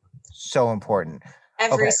 that's so important.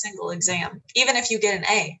 Every Okay. single exam, even if you get an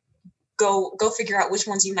A, go figure out which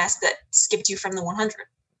ones you missed that skipped you from the 100.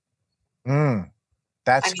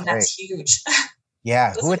 That's I mean, great. that's huge. Yeah,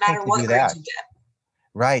 who Doesn't would think matter to what do grade that? you get.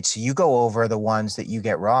 Right, so you go over the ones that you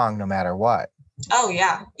get wrong no matter what. Oh,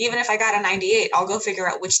 yeah. Even if I got a 98, I'll go figure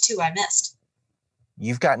out which two I missed.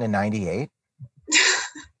 You've gotten a 98?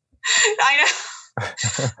 I know.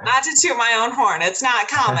 Not to toot my own horn. It's not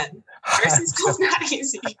common. Nursing school's not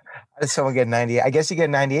easy. How does someone get 98? I guess you get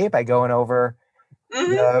 98 by going over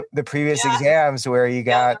Mhm. the previous Yeah. exams where you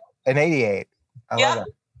got an 88. I love Yeah.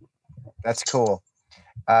 it. That's cool.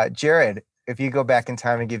 Jared, if you go back in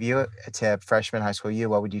time and give you a tip, freshman high school you,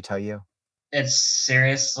 what would you tell you? It's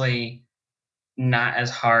seriously not as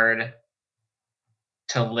hard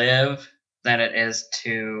to live than it is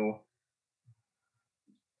to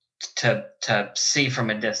see from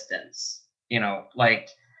a distance. Like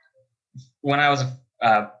when I was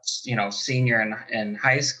a senior in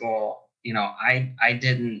high school, I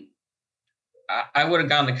didn't. I would have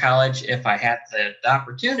gone to college if I had the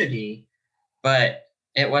opportunity, but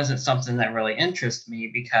it wasn't something that really interested me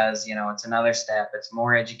because it's another step. It's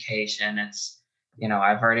more education. It's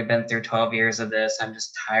I've already been through 12 years of this. I'm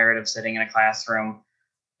just tired of sitting in a classroom.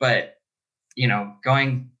 But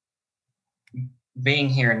being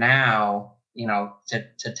here now,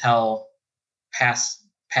 to tell past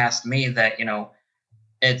me that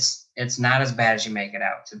it's not as bad as you make it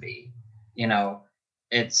out to be.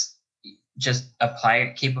 It's just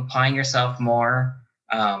keep applying yourself more,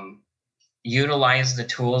 utilize the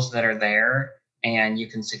tools that are there, and you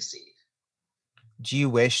can succeed. Do you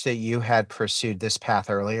wish that you had pursued this path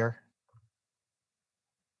earlier?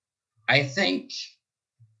 I think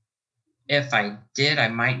if I did, I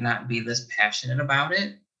might not be this passionate about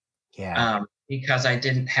it. Yeah. Because I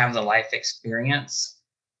didn't have the life experience.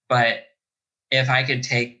 But if I could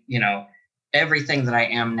take, everything that I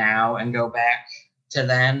am now and go back to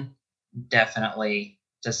then, definitely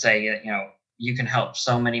to say, you can help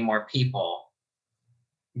so many more people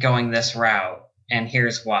going this route. And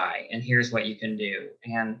here's why, and here's what you can do.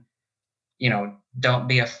 And, don't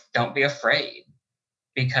be afraid,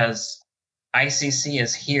 because ICC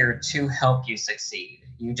is here to help you succeed.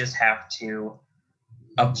 You just have to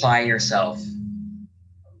apply yourself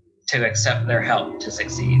to accept their help to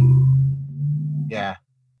succeed. Yeah.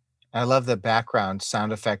 I love the background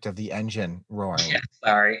sound effect of the engine roaring. Yeah,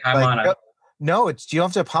 sorry. No, you don't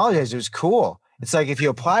have to apologize. It was cool. It's like if you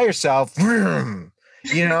apply yourself,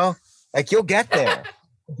 like you'll get there.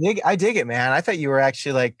 I dig it, man. I thought you were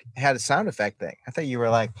actually like had a sound effect thing. I thought you were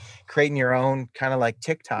like creating your own kind of like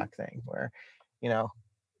TikTok thing where,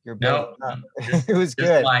 you're building up. It was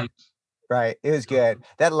good. Right. It was good.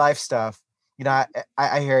 That life stuff,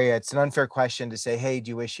 I hear you. It's an unfair question to say, hey, do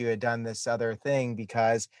you wish you had done this other thing?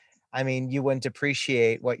 Because you wouldn't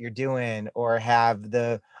appreciate what you're doing or have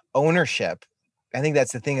the ownership. I think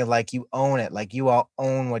that's the thing of like, you own it. Like you all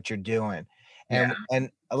own what you're doing. And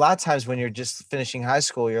a lot of times when you're just finishing high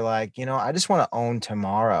school, you're like, I just want to own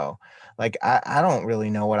tomorrow. Like, I don't really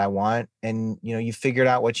know what I want. And, you figured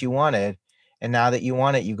out what you wanted. And now that you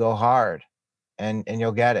want it, you go hard and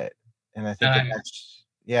you'll get it. And I think that's,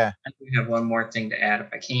 yeah. I do have one more thing to add if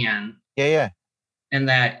I can. Yeah. And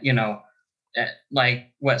that,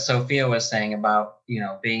 like what Sophia was saying about,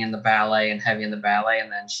 being in the ballet and heavy in the ballet.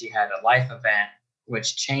 And then she had a life event,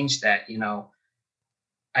 which changed that,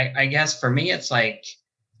 I guess for me, it's like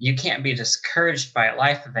you can't be discouraged by a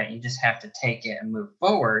life event. You just have to take it and move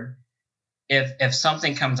forward. If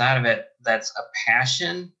something comes out of it that's a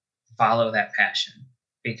passion, follow that passion.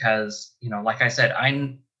 Because, like I said,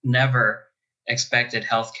 I never expected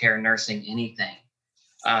healthcare, nursing, anything.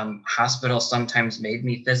 Hospitals sometimes made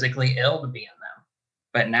me physically ill to be in them.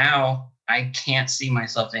 But now I can't see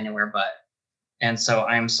myself anywhere but. And so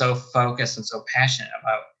I'm so focused and so passionate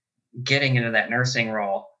about getting into that nursing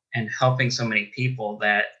role and helping so many people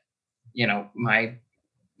that,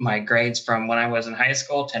 my grades from when I was in high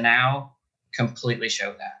school to now completely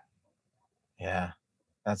show that. Yeah,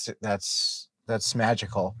 that's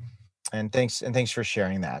magical. And thanks for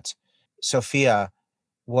sharing that. Sophia,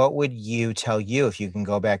 what would you tell you if you can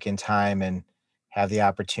go back in time and have the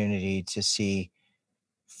opportunity to see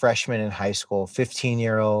freshman in high school,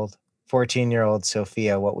 15-year-old, 14-year-old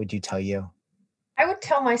Sophia, what would you tell you? I would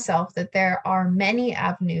tell myself that there are many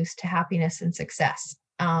avenues to happiness and success,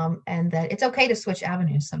 and that it's okay to switch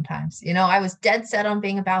avenues sometimes. I was dead set on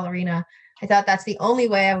being a ballerina. I thought that's the only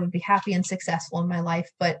way I would be happy and successful in my life.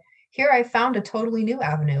 But here I found a totally new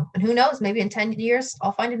avenue. And who knows, maybe in 10 years,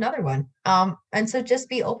 I'll find another one. And so just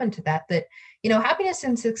be open to that, happiness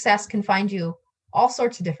and success can find you all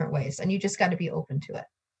sorts of different ways, and you just got to be open to it.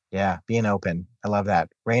 Yeah, being open. I love that.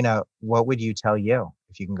 Raina, what would you tell you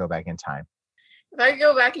if you can go back in time? If I could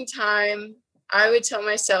go back in time, I would tell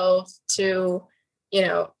myself to,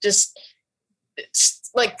 just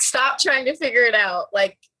like stop trying to figure it out.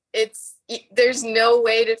 Like there's no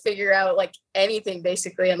way to figure out like anything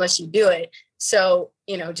basically unless you do it. So,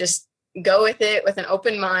 just go with it with an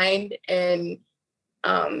open mind. And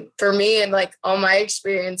for me and like all my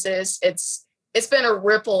experiences, it's been a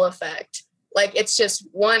ripple effect. Like it's just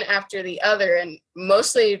one after the other. And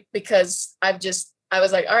mostly because I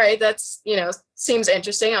was like, all right, that's, seems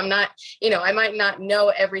interesting. I'm not, I might not know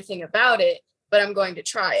everything about it, but I'm going to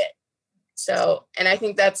try it. So, and I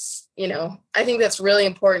think that's, really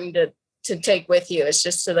important to take with you. It's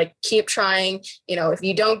just to like, keep trying, if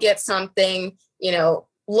you don't get something,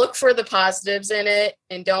 look for the positives in it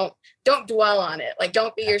and don't dwell on it. Like,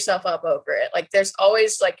 don't beat yourself up over it. Like there's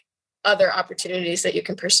always like other opportunities that you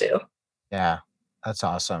can pursue. Yeah, that's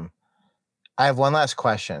awesome. I have one last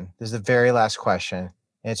question. This is the very last question.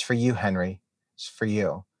 And it's for you, Henry. It's for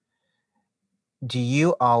you. Do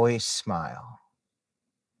you always smile?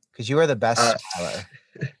 Because you are the best smiler.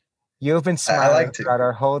 You've been smiling throughout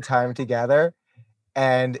our whole time together.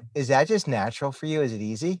 And is that just natural for you? Is it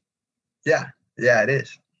easy? Yeah, it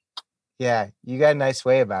is. Yeah, you got a nice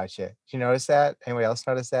way about you. Did you notice that? Anybody else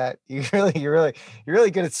notice that? You're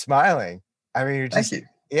really good at smiling. I mean, you're just Thank you.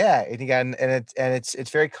 Yeah, and you got it's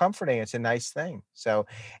very comforting. It's a nice thing. So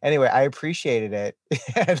anyway, I appreciated it,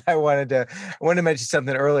 and I wanted to mention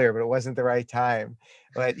something earlier, but it wasn't the right time.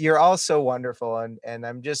 But you're all so wonderful, and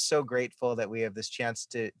I'm just so grateful that we have this chance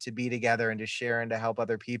to be together and to share and to help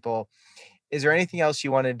other people. Is there anything else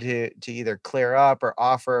you wanted to either clear up or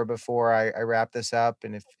offer before I wrap this up?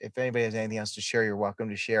 And if anybody has anything else to share, you're welcome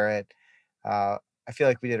to share it. I feel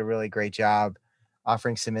like we did a really great job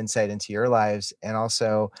offering some insight into your lives and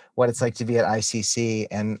also what it's like to be at ICC.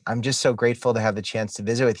 And I'm just so grateful to have the chance to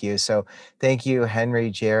visit with you. So thank you,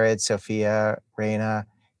 Henry, Jared, Sophia, Raina,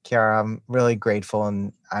 Kiara. I'm really grateful,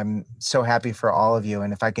 and I'm so happy for all of you.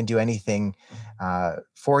 And if I can do anything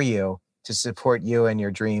for you to support you and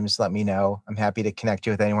your dreams, let me know. I'm happy to connect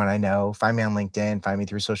you with anyone I know. Find me on LinkedIn, find me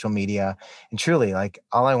through social media. And truly, like,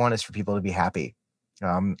 all I want is for people to be happy.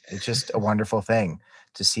 It's just a wonderful thing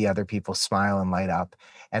to see other people smile and light up.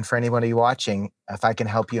 And for anybody watching, if I can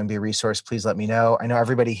help you and be a resource, please let me know. I know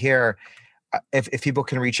everybody here, if people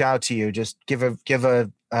can reach out to you, just give a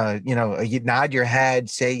you nod your head,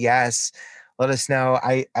 say yes, let us know.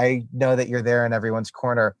 I know that you're there in everyone's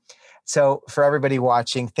corner. So for everybody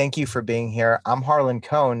watching, thank you for being here. I'm Harlan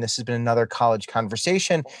Cohn. This has been another college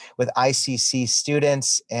conversation with ICC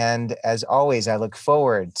students. And as always, I look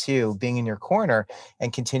forward to being in your corner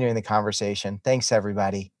and continuing the conversation. Thanks,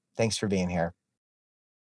 everybody. Thanks for being here.